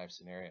some live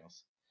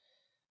scenarios.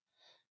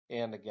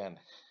 And again,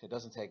 it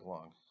doesn't take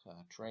long.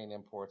 Train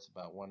imports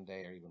about 1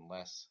 day or even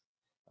less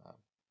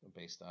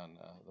based on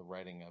the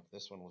writing of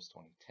this one was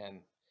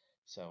 2010.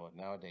 So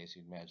nowadays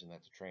you'd imagine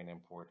that the train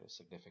import is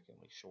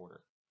significantly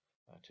shorter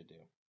to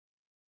do.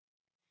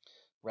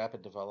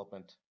 Rapid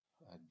development,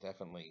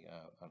 definitely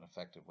an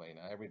effective way.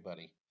 Now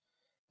everybody,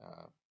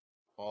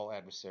 all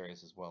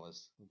adversaries as well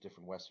as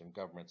different Western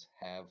governments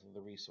have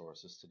the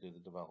resources to do the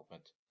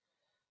development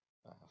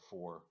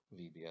for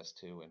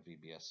VBS2 and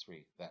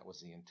VBS3. That was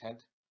the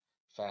intent.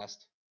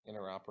 Fast,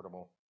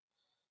 interoperable,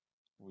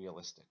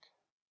 realistic.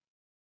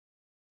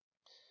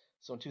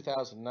 So in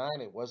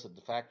 2009, it was a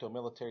de facto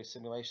military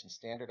simulation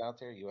standard out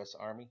there. U.S.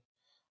 Army,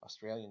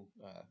 Australian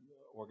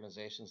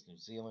organizations, New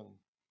Zealand,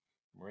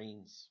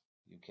 Marines,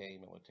 UK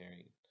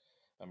military,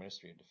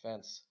 Ministry of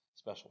Defense,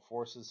 Special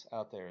Forces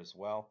out there as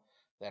well.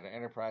 That are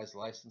enterprise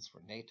license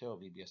for NATO,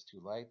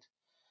 VBS2 Lite.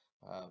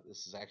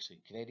 This is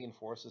actually Canadian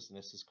forces, and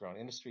this has grown.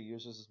 Industry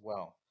users as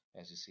well,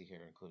 as you see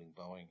here, including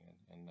Boeing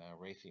and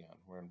Raytheon,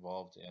 were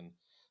involved in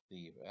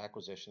the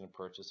acquisition and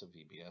purchase of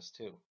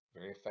VBS2.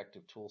 Very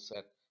effective tool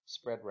set,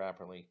 spread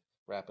rapidly,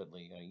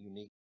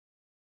 unique,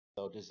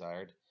 though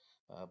desired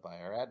by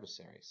our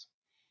adversaries.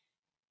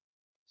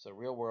 So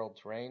real-world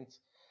terrains,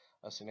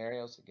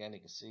 scenarios. Again, you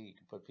can see you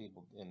can put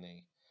people in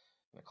a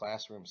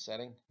classroom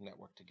setting,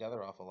 network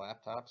together off of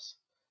laptops.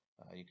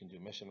 You can do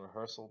mission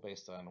rehearsal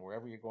based on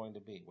wherever you're going to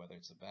be, whether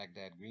it's the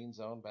Baghdad Green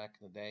Zone back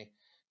in the day,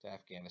 to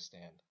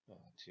Afghanistan,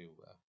 to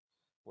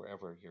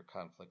wherever your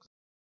conflicts.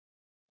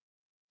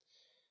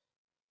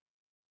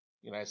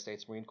 United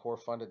States Marine Corps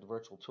funded the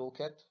virtual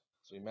toolkit,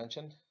 as we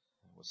mentioned.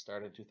 It was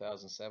started in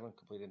 2007,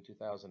 completed in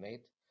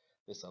 2008.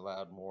 This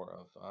allowed more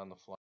of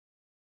on-the-fly.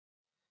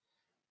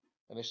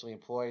 Initially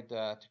employed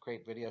to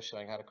create videos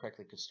showing how to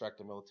correctly construct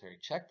a military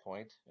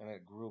checkpoint, and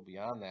it grew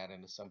beyond that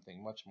into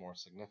something much more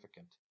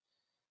significant.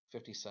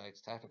 50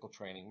 sites, tactical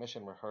training,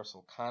 mission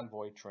rehearsal,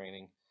 convoy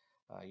training,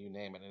 you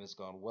name it, and it's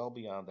gone well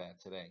beyond that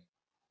today.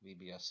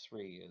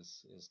 VBS3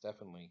 is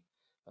definitely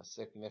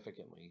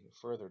significantly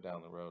further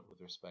down the road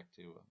with respect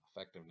to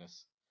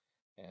effectiveness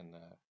and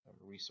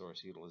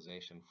resource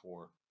utilization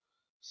for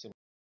simulation.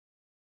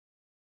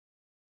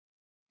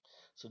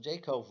 So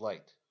JCOVE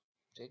Lite,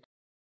 JCOVE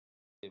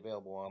is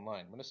available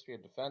online. Ministry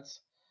of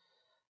Defense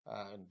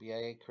and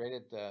BIA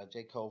created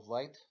JCOVE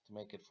Lite to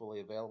make it fully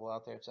available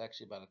out there. It's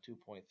actually about a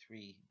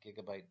 2.3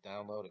 gigabyte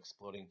download,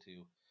 exploding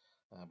to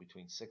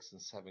between 6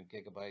 and 7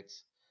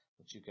 gigabytes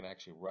that you can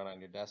actually run on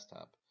your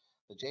desktop.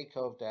 The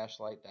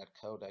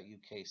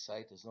jcove-lite.co.uk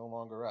site is no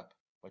longer up,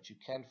 but you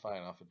can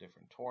find off of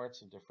different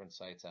torrents and different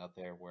sites out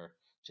there where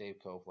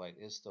JCOVE Lite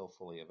is still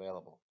fully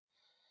available.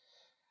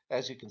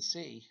 As you can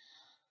see,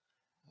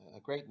 a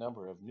great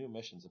number of new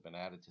missions have been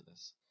added to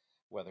this,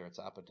 whether it's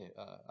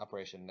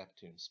Operation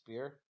Neptune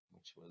Spear,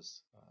 which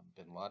was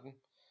Bin Laden,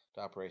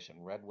 to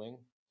Operation Red Wing,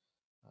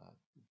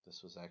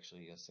 This was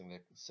actually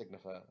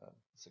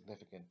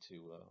significant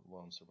to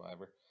lone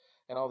survivor.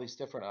 And all these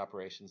different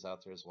operations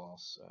out there as well.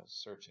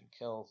 Search and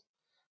Kill,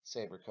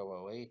 Saber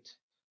Co. 08,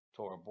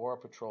 Tora Bora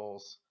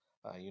patrols,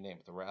 you name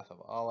it, the Wrath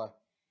of Allah.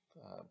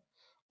 Uh,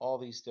 all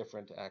these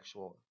different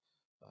actual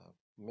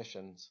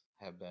missions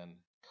have been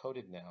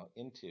coded now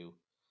into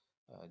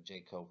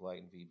JCOVE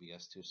Lite and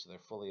VBS2, so they're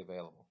fully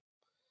available,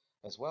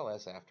 as well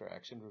as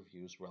after-action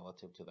reviews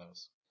relative to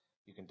those.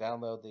 You can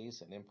download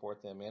these and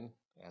import them in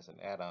as an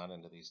add-on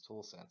into these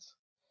tool sets.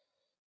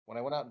 When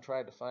I went out and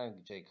tried to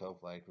find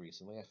JCOVE Lite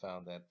recently, I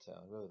found that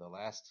really the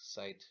last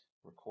site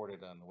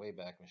recorded on the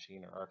Wayback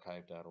Machine, or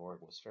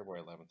archive.org, was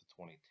February 11th of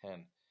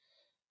 2010.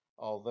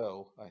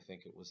 Although I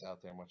think it was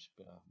out there much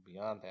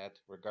beyond that.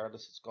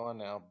 Regardless, it's gone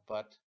now,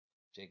 but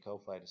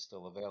JCOVE Lite is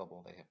still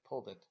available. They have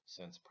pulled it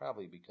since,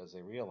 probably because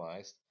they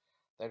realized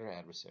that their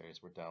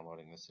adversaries were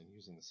downloading this and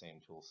using the same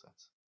tool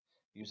sets,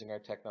 using our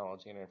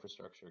technology and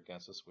infrastructure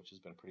against us, which has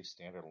been pretty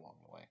standard along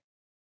the way.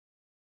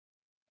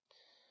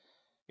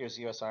 Here's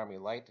the U.S. Army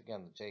Lite.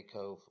 Again, the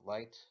JCOVE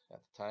Lite.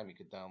 At the time, you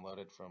could download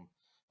it from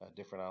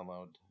different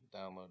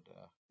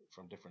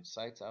from different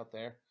sites out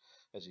there.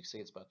 As you see,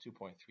 it's about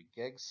 2.3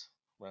 gigs.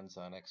 Runs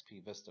on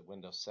XP Vista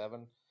Windows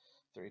 7,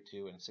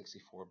 32 and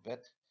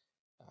 64-bit,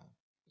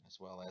 as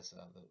well as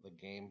the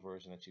game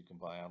version that you can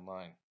buy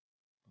online.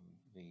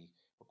 The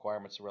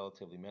requirements are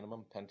relatively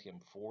minimum.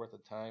 Pentium 4 at the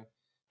time,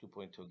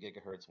 2.2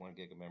 gigahertz, 1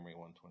 gig of memory,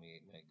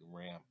 128 meg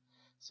RAM.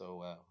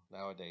 So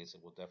nowadays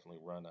it will definitely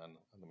run on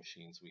the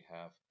machines we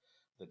have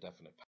the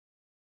definite power.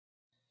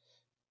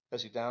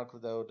 As you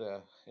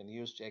download and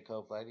use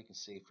JCOVE Lite, you can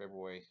see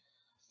February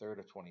 3rd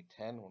of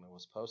 2010 when it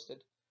was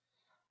posted.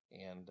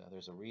 And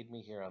there's a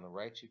README here on the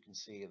right. You can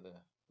see the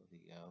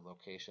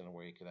location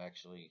where you could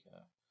actually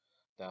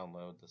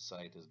download. The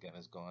site is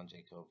gone,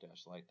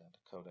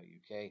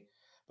 jcove-lite.co.uk,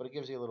 but it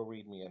gives you a little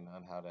README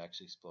on how to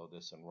actually explode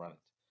this and run it.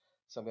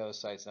 Some of the other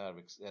sites now have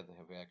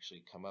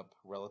actually come up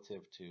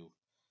relative to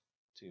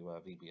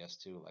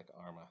VBS2, like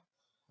ARMA,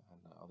 and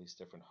all these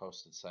different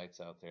hosted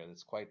sites out there.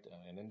 It's quite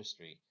an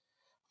industry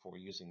for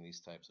using these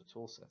types of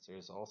tool sets.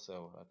 There's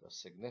also a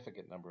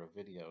significant number of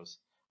videos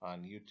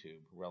on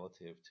YouTube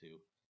relative to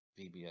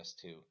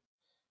VBS2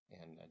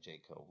 and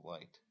JCOVE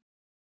Lite.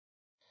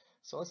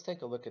 So let's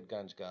take a look at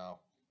Ganjgal.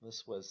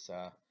 This was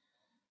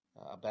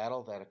a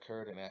battle that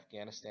occurred in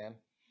Afghanistan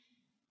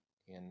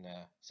in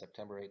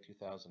September 8,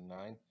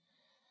 2009.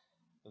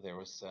 There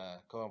was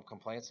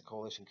complaints of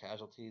coalition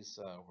casualties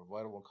were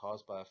vital and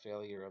caused by a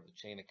failure of the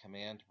chain of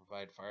command to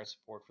provide fire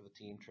support for the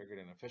team, triggered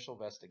an official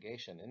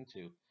investigation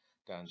into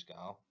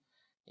Ganjgal.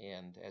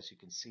 And as you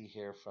can see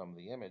here from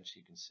the image,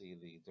 you can see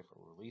the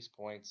different release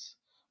points,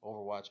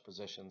 overwatch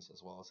positions,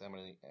 as well as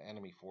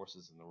enemy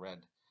forces in the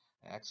red,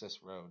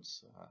 access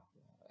roads,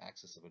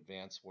 axis of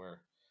advance where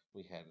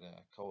we had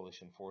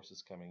coalition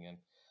forces coming in.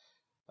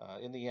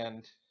 In the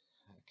end,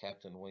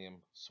 Captain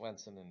William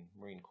Swenson and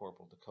Marine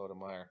Corporal Dakota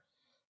Meyer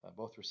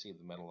both received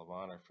the Medal of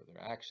Honor for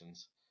their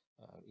actions,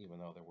 even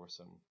though there were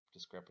some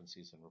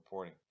discrepancies in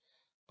reporting.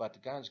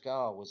 But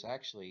Ganjgal was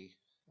actually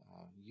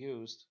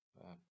used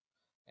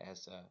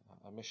as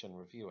a mission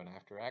review, an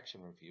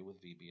after-action review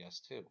with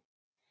VBS2.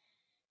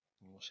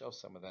 And we'll show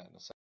some of that in a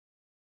second.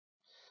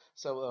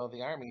 So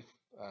the Army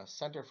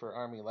Center for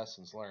Army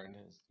Lessons Learned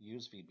has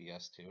used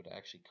VBS2 to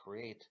actually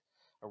create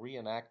a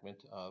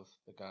reenactment of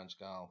the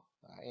Ganjgal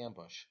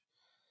ambush.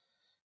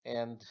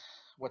 And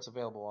what's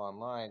available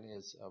online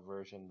is a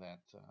version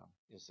that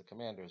is the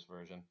commander's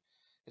version.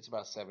 It's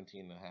about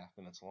 17 and a half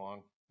minutes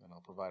long, and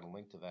I'll provide a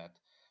link to that.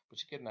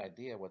 But you get an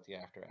idea what the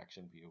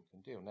after-action view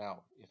can do.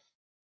 Now, if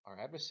our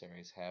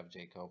adversaries have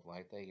JCOVE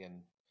Lite, they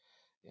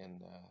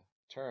in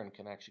turn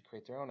can actually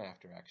create their own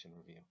after-action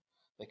review.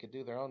 They could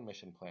do their own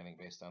mission planning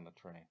based on the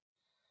terrain.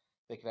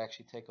 They could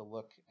actually take a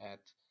look at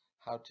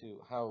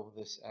how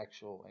this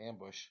actual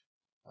ambush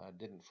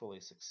didn't fully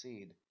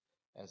succeed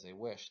as they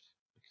wished,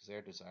 because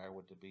their desire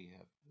would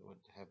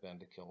have been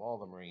to kill all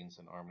the Marines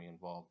and Army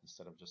involved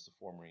instead of just the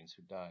 4 Marines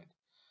who died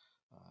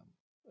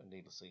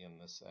needlessly in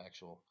this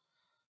actual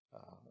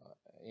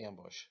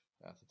ambush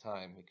at the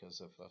time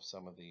because of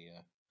some of the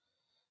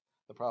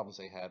problems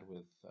they had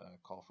with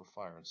call for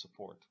fire and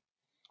support.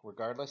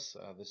 Regardless,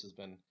 this has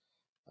been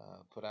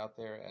put out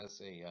there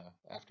as a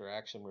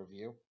after-action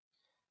review,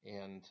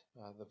 and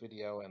the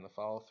video and the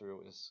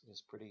follow-through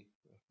is pretty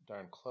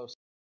darn close to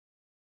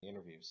the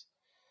interviews.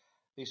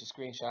 These are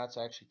screenshots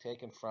actually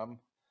taken from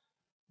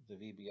the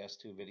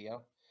VBS2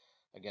 video.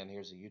 Again,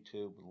 here's a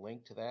YouTube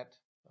link to that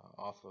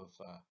off of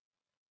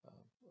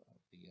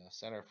the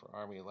Center for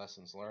Army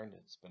Lessons Learned.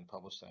 It's been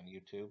published on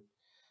YouTube.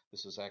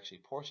 This was actually,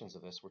 portions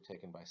of this were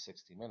taken by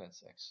 60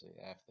 Minutes, actually,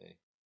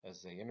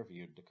 as they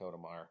interviewed Dakota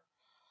Meyer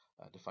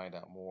to find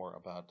out more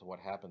about what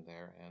happened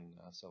there and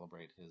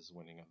celebrate his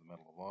winning of the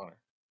Medal of Honor.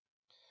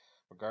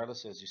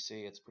 Regardless, as you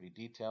see, it's pretty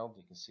detailed.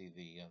 You can see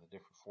the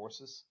different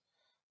forces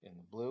in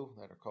the blue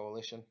that are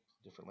coalition,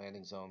 different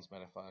landing zones,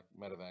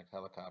 medevac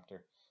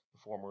helicopter, the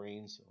 4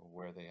 Marines,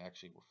 where they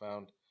actually were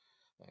found,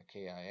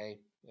 KIA,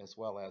 as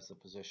well as the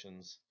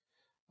positions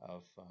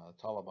of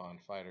Taliban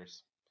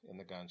fighters in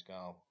the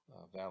Ganjgal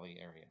Valley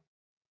area.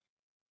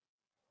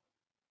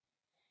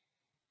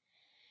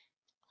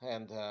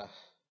 And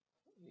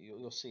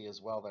you'll see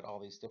as well that all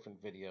these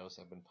different videos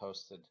have been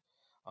posted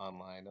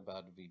online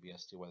about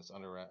VBS2, whether it's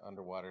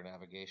underwater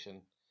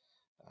navigation,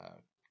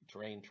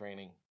 terrain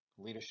training,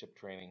 leadership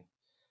training.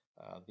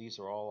 These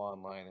are all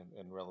online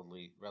and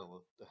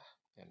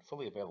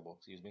fully available,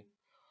 excuse me,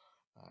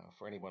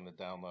 for anyone to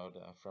download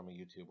from a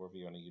YouTube or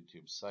view on a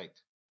YouTube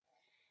site.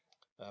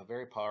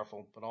 Very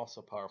powerful, but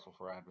also powerful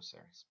for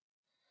adversaries.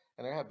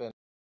 And there have been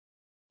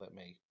that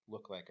may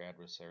look like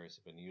adversaries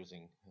have been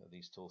using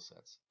these tool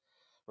sets.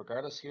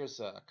 Regardless, here's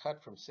a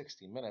cut from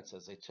 60 Minutes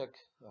as they took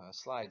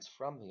slides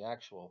from the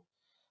actual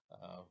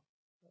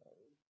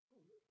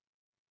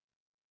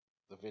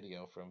the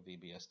video from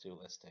VBS2.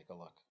 Let's take a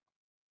look.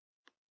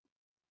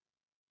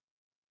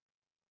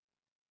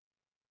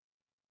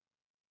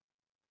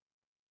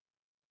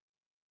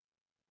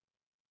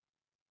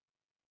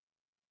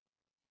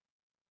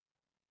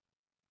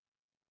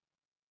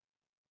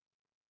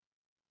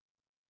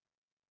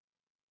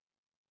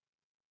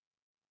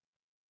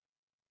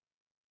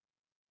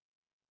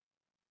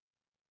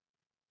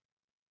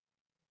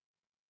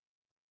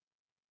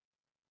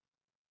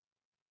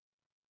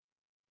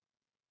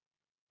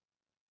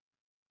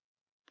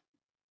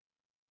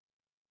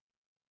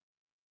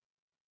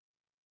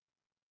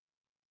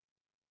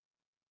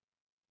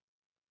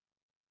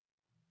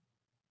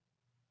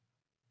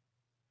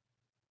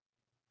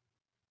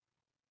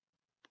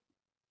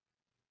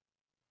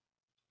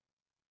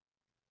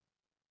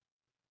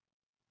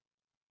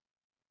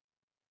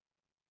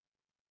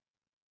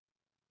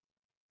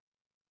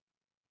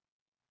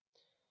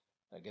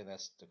 Again,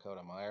 that's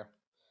Dakota Meyer.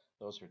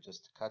 Those are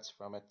just cuts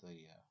from it.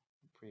 The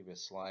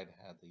previous slide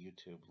had the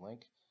YouTube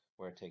link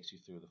where it takes you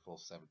through the full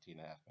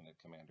 17.5-minute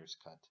commander's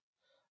cut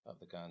of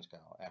the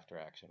Ganjgal after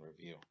action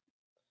review.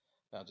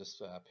 Now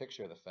just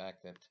picture the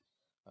fact that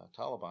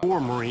Taliban... 4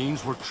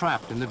 Marines were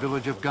trapped in the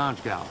village of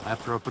Ganjgal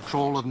after a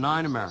patrol of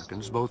 9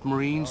 Americans, both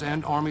Marines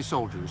and Army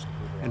soldiers,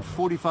 and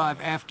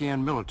 45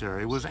 Afghan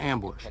military was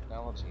ambushed.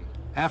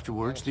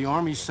 Afterwards, the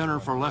Army Center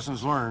for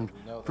Lessons Learned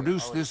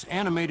produced this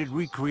animated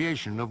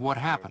recreation of what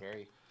happened.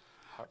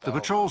 The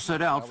patrol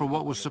set out for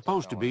what was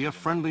supposed to be a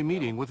friendly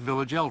meeting with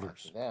village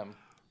elders.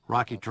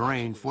 Rocky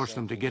terrain forced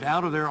them to get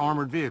out of their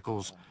armored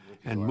vehicles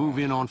and move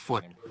in on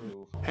foot.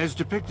 As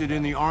depicted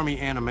in the Army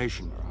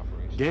animation,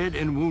 dead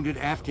and wounded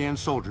Afghan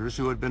soldiers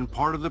who had been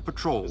part of the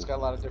patrol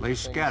lay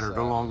scattered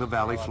along the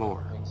valley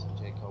floor.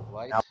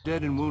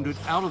 Dead and wounded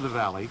out of the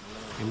valley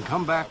and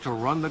come back to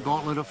run the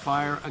gauntlet of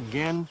fire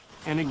again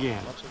and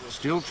again,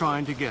 still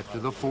trying to get to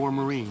the 4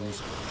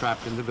 Marines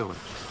trapped in the village.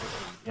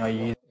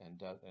 And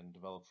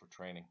developed for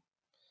training.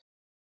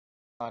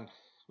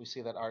 We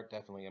see that art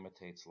definitely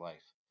imitates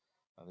life.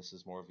 This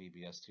is more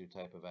VBS2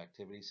 type of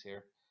activities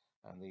here,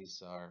 and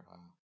these are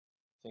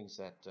things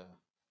that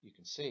you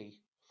can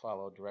see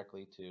follow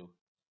directly to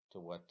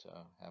what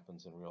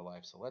happens in real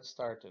life. So let's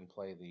start and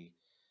play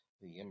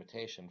the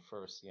imitation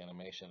first, the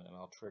animation, and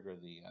I'll trigger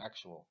the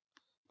actual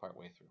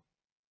partway through.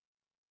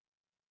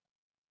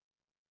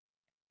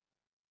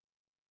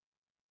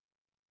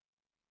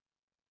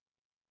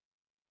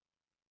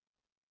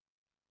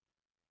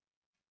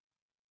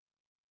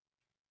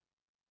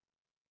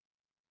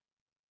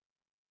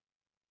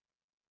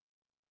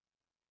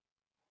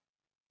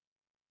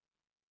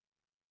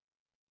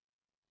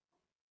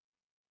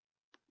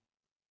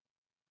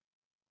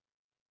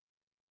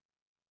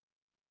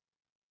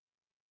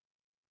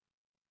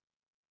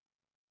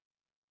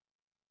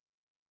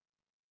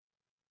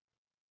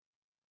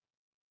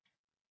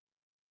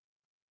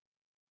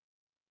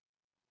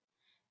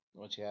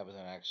 What you have is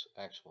an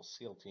actual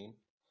SEAL team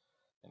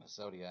in a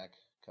Zodiac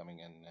coming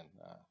in and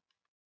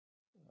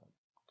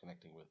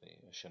connecting with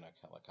a Chinook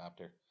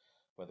helicopter,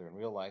 whether in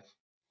real life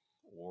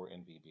or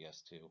in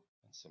VBS2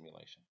 and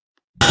simulation.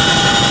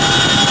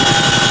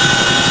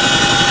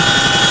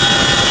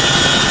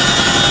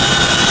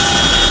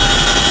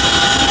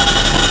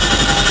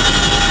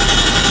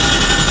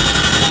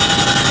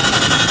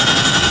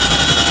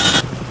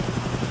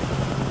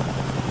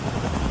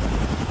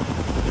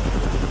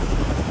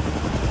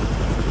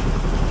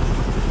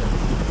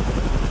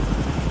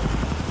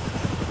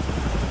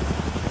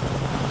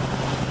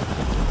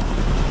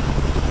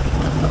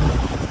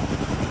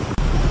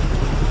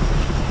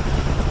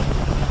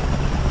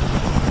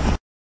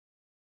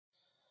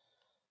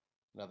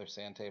 Another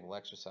sand table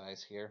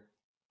exercise here.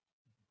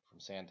 From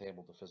sand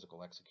table to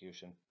physical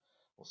execution,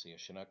 we'll see a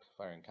Chinook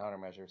firing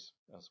countermeasures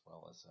as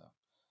well as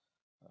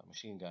a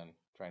machine gun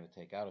trying to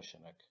take out a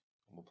Chinook.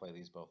 And we'll play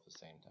these both at the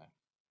same time.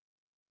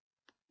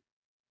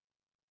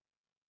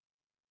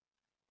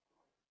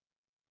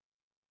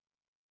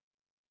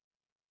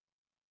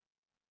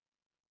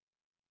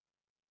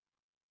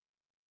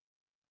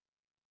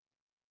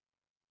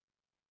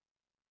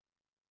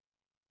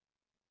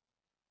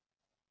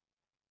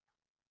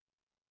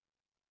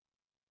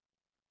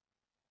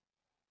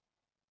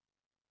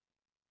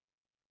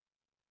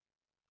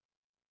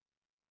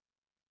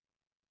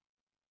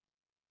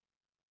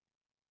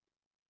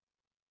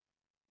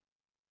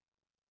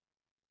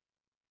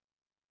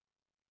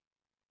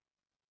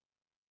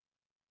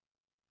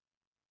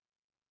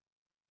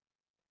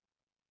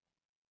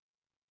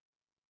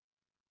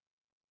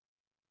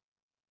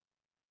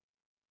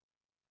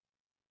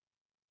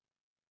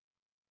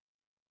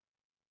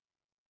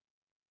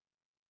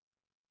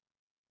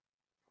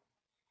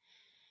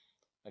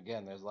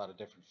 Again, there's a lot of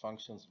different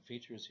functions and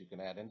features you can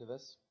add into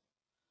this,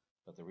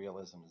 but the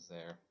realism is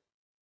there,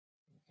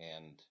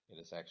 and it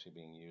is actually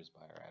being used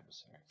by our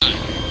adversaries.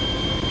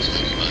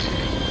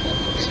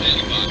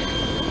 Standing by.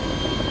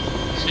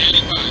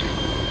 Standing by.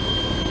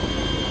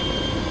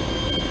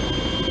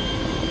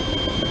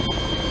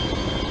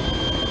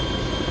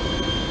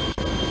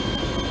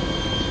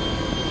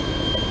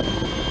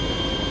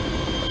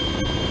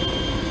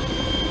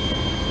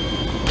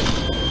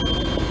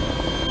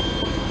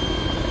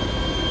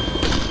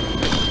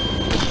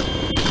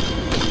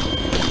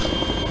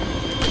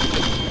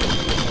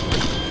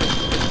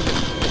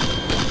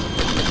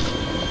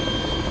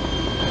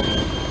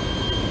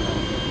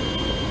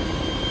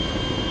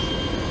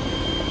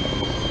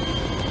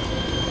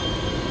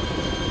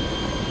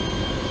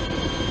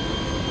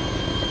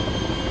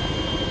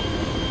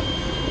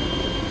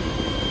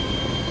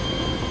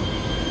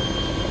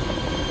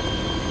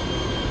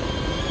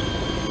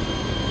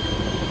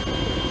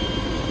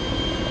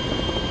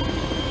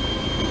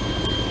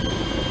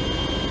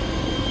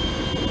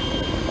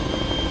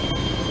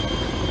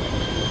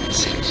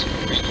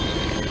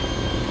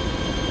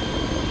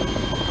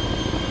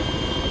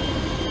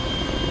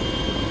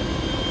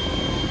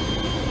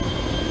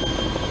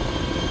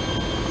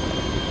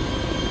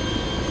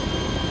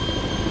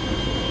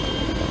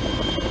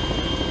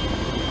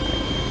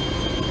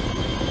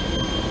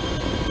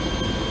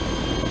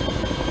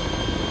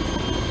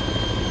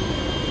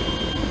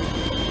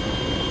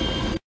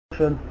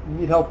 You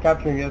need help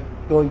capturing it.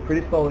 It's going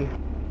pretty slowly.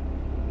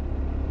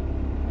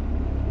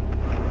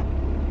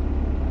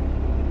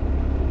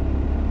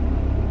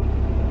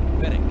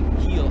 Medic,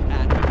 heal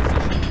at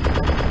position.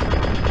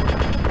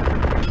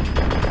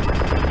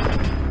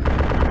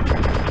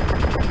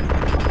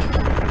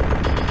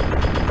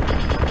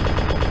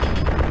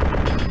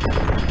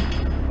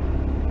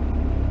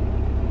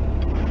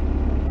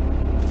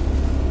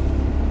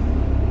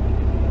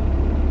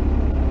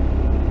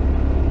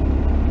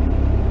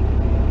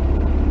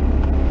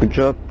 Good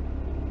job.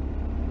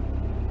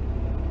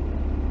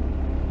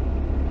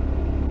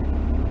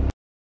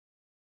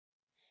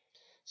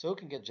 So who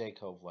can get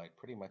J-Cove Lite?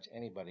 Pretty much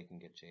anybody can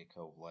get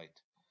J-Cove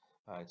Lite.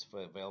 It's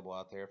available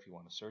out there if you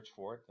want to search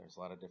for it. There's a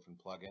lot of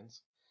different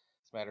plugins.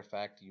 As a matter of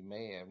fact, you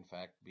may in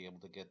fact be able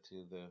to get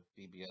to the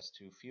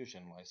VBS2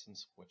 Fusion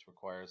license, which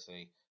requires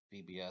a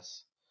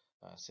VBS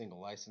single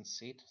license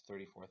seat,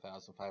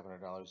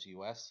 $34,500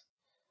 US.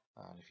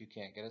 If you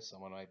can't get it,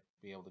 someone might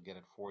be able to get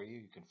it for you.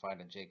 You can find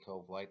a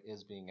J-Cove Lite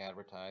is being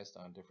advertised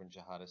on different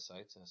Jihadist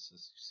sites, as you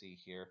see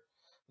here,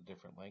 the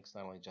different links,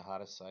 not only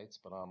Jihadist sites,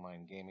 but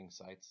online gaming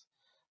sites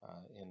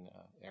in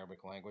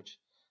Arabic language.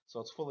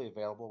 So it's fully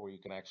available where you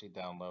can actually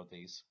download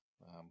these,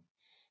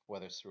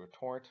 whether it's through a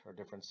torrent or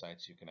different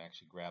sites, you can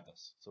actually grab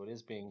this. So it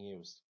is being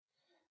used.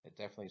 It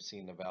definitely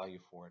seen the value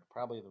for it.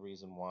 Probably the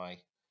reason why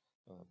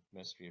the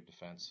Ministry of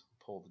Defense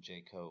pulled the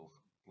J-Cove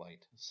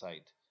Lite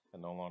site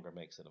and no longer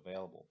makes it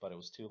available, but it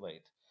was too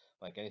late.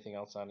 Like anything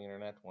else on the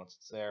internet, once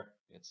it's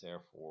there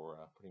for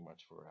pretty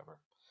much forever.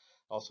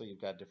 Also,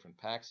 you've got different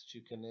packs that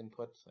you can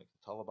input, like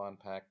the Taliban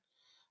pack,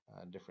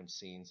 different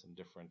scenes and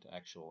different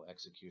actual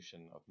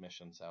execution of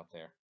missions out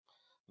there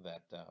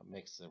that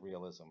makes the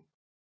realism.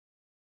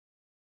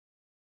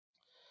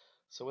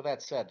 So with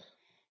that said,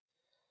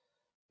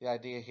 the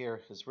idea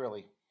here is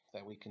really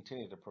that we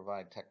continue to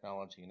provide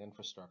technology and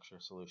infrastructure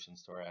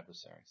solutions to our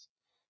adversaries.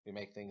 We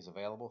make things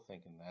available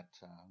thinking that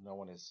no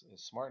one is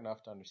smart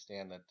enough to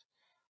understand that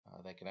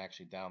they can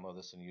actually download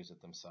this and use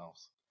it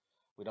themselves.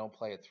 We don't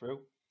play it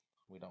through.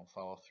 We don't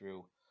follow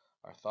through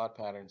our thought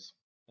patterns.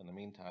 In the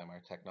meantime,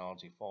 our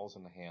technology falls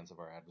in the hands of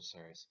our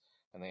adversaries,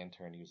 and they in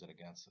turn use it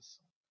against us.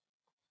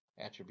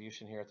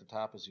 Attribution here at the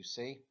top, as you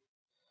see,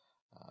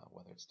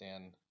 whether it's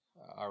Dan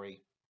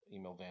Ari,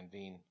 Emil Van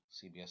Veen,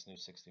 CBS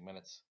News 60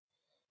 Minutes,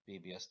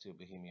 VBS2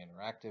 Bohemia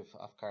Interactive,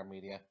 Afkar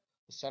Media,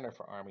 the Center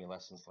for Army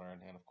Lessons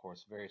Learned, and of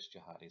course various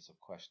jihadis of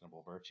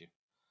questionable virtue.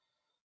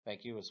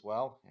 Thank you as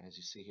well, and as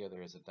you see here,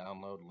 there is a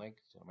download link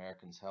to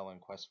Americans' Hell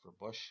and Quest for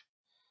Bush.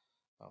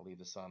 I'll leave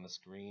this on the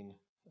screen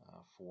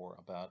for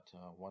about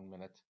 1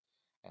 minute,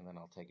 and then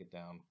I'll take it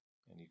down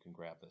and you can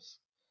grab this.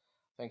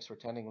 Thanks for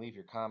attending. Leave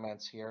your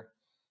comments here.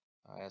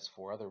 As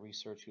for other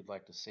research you'd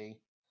like to see,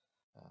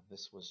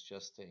 this was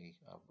just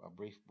a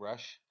brief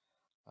brush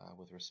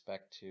with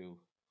respect to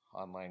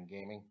online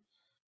gaming,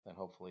 and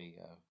hopefully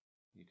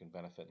you can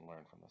benefit and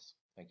learn from this.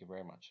 Thank you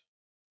very much.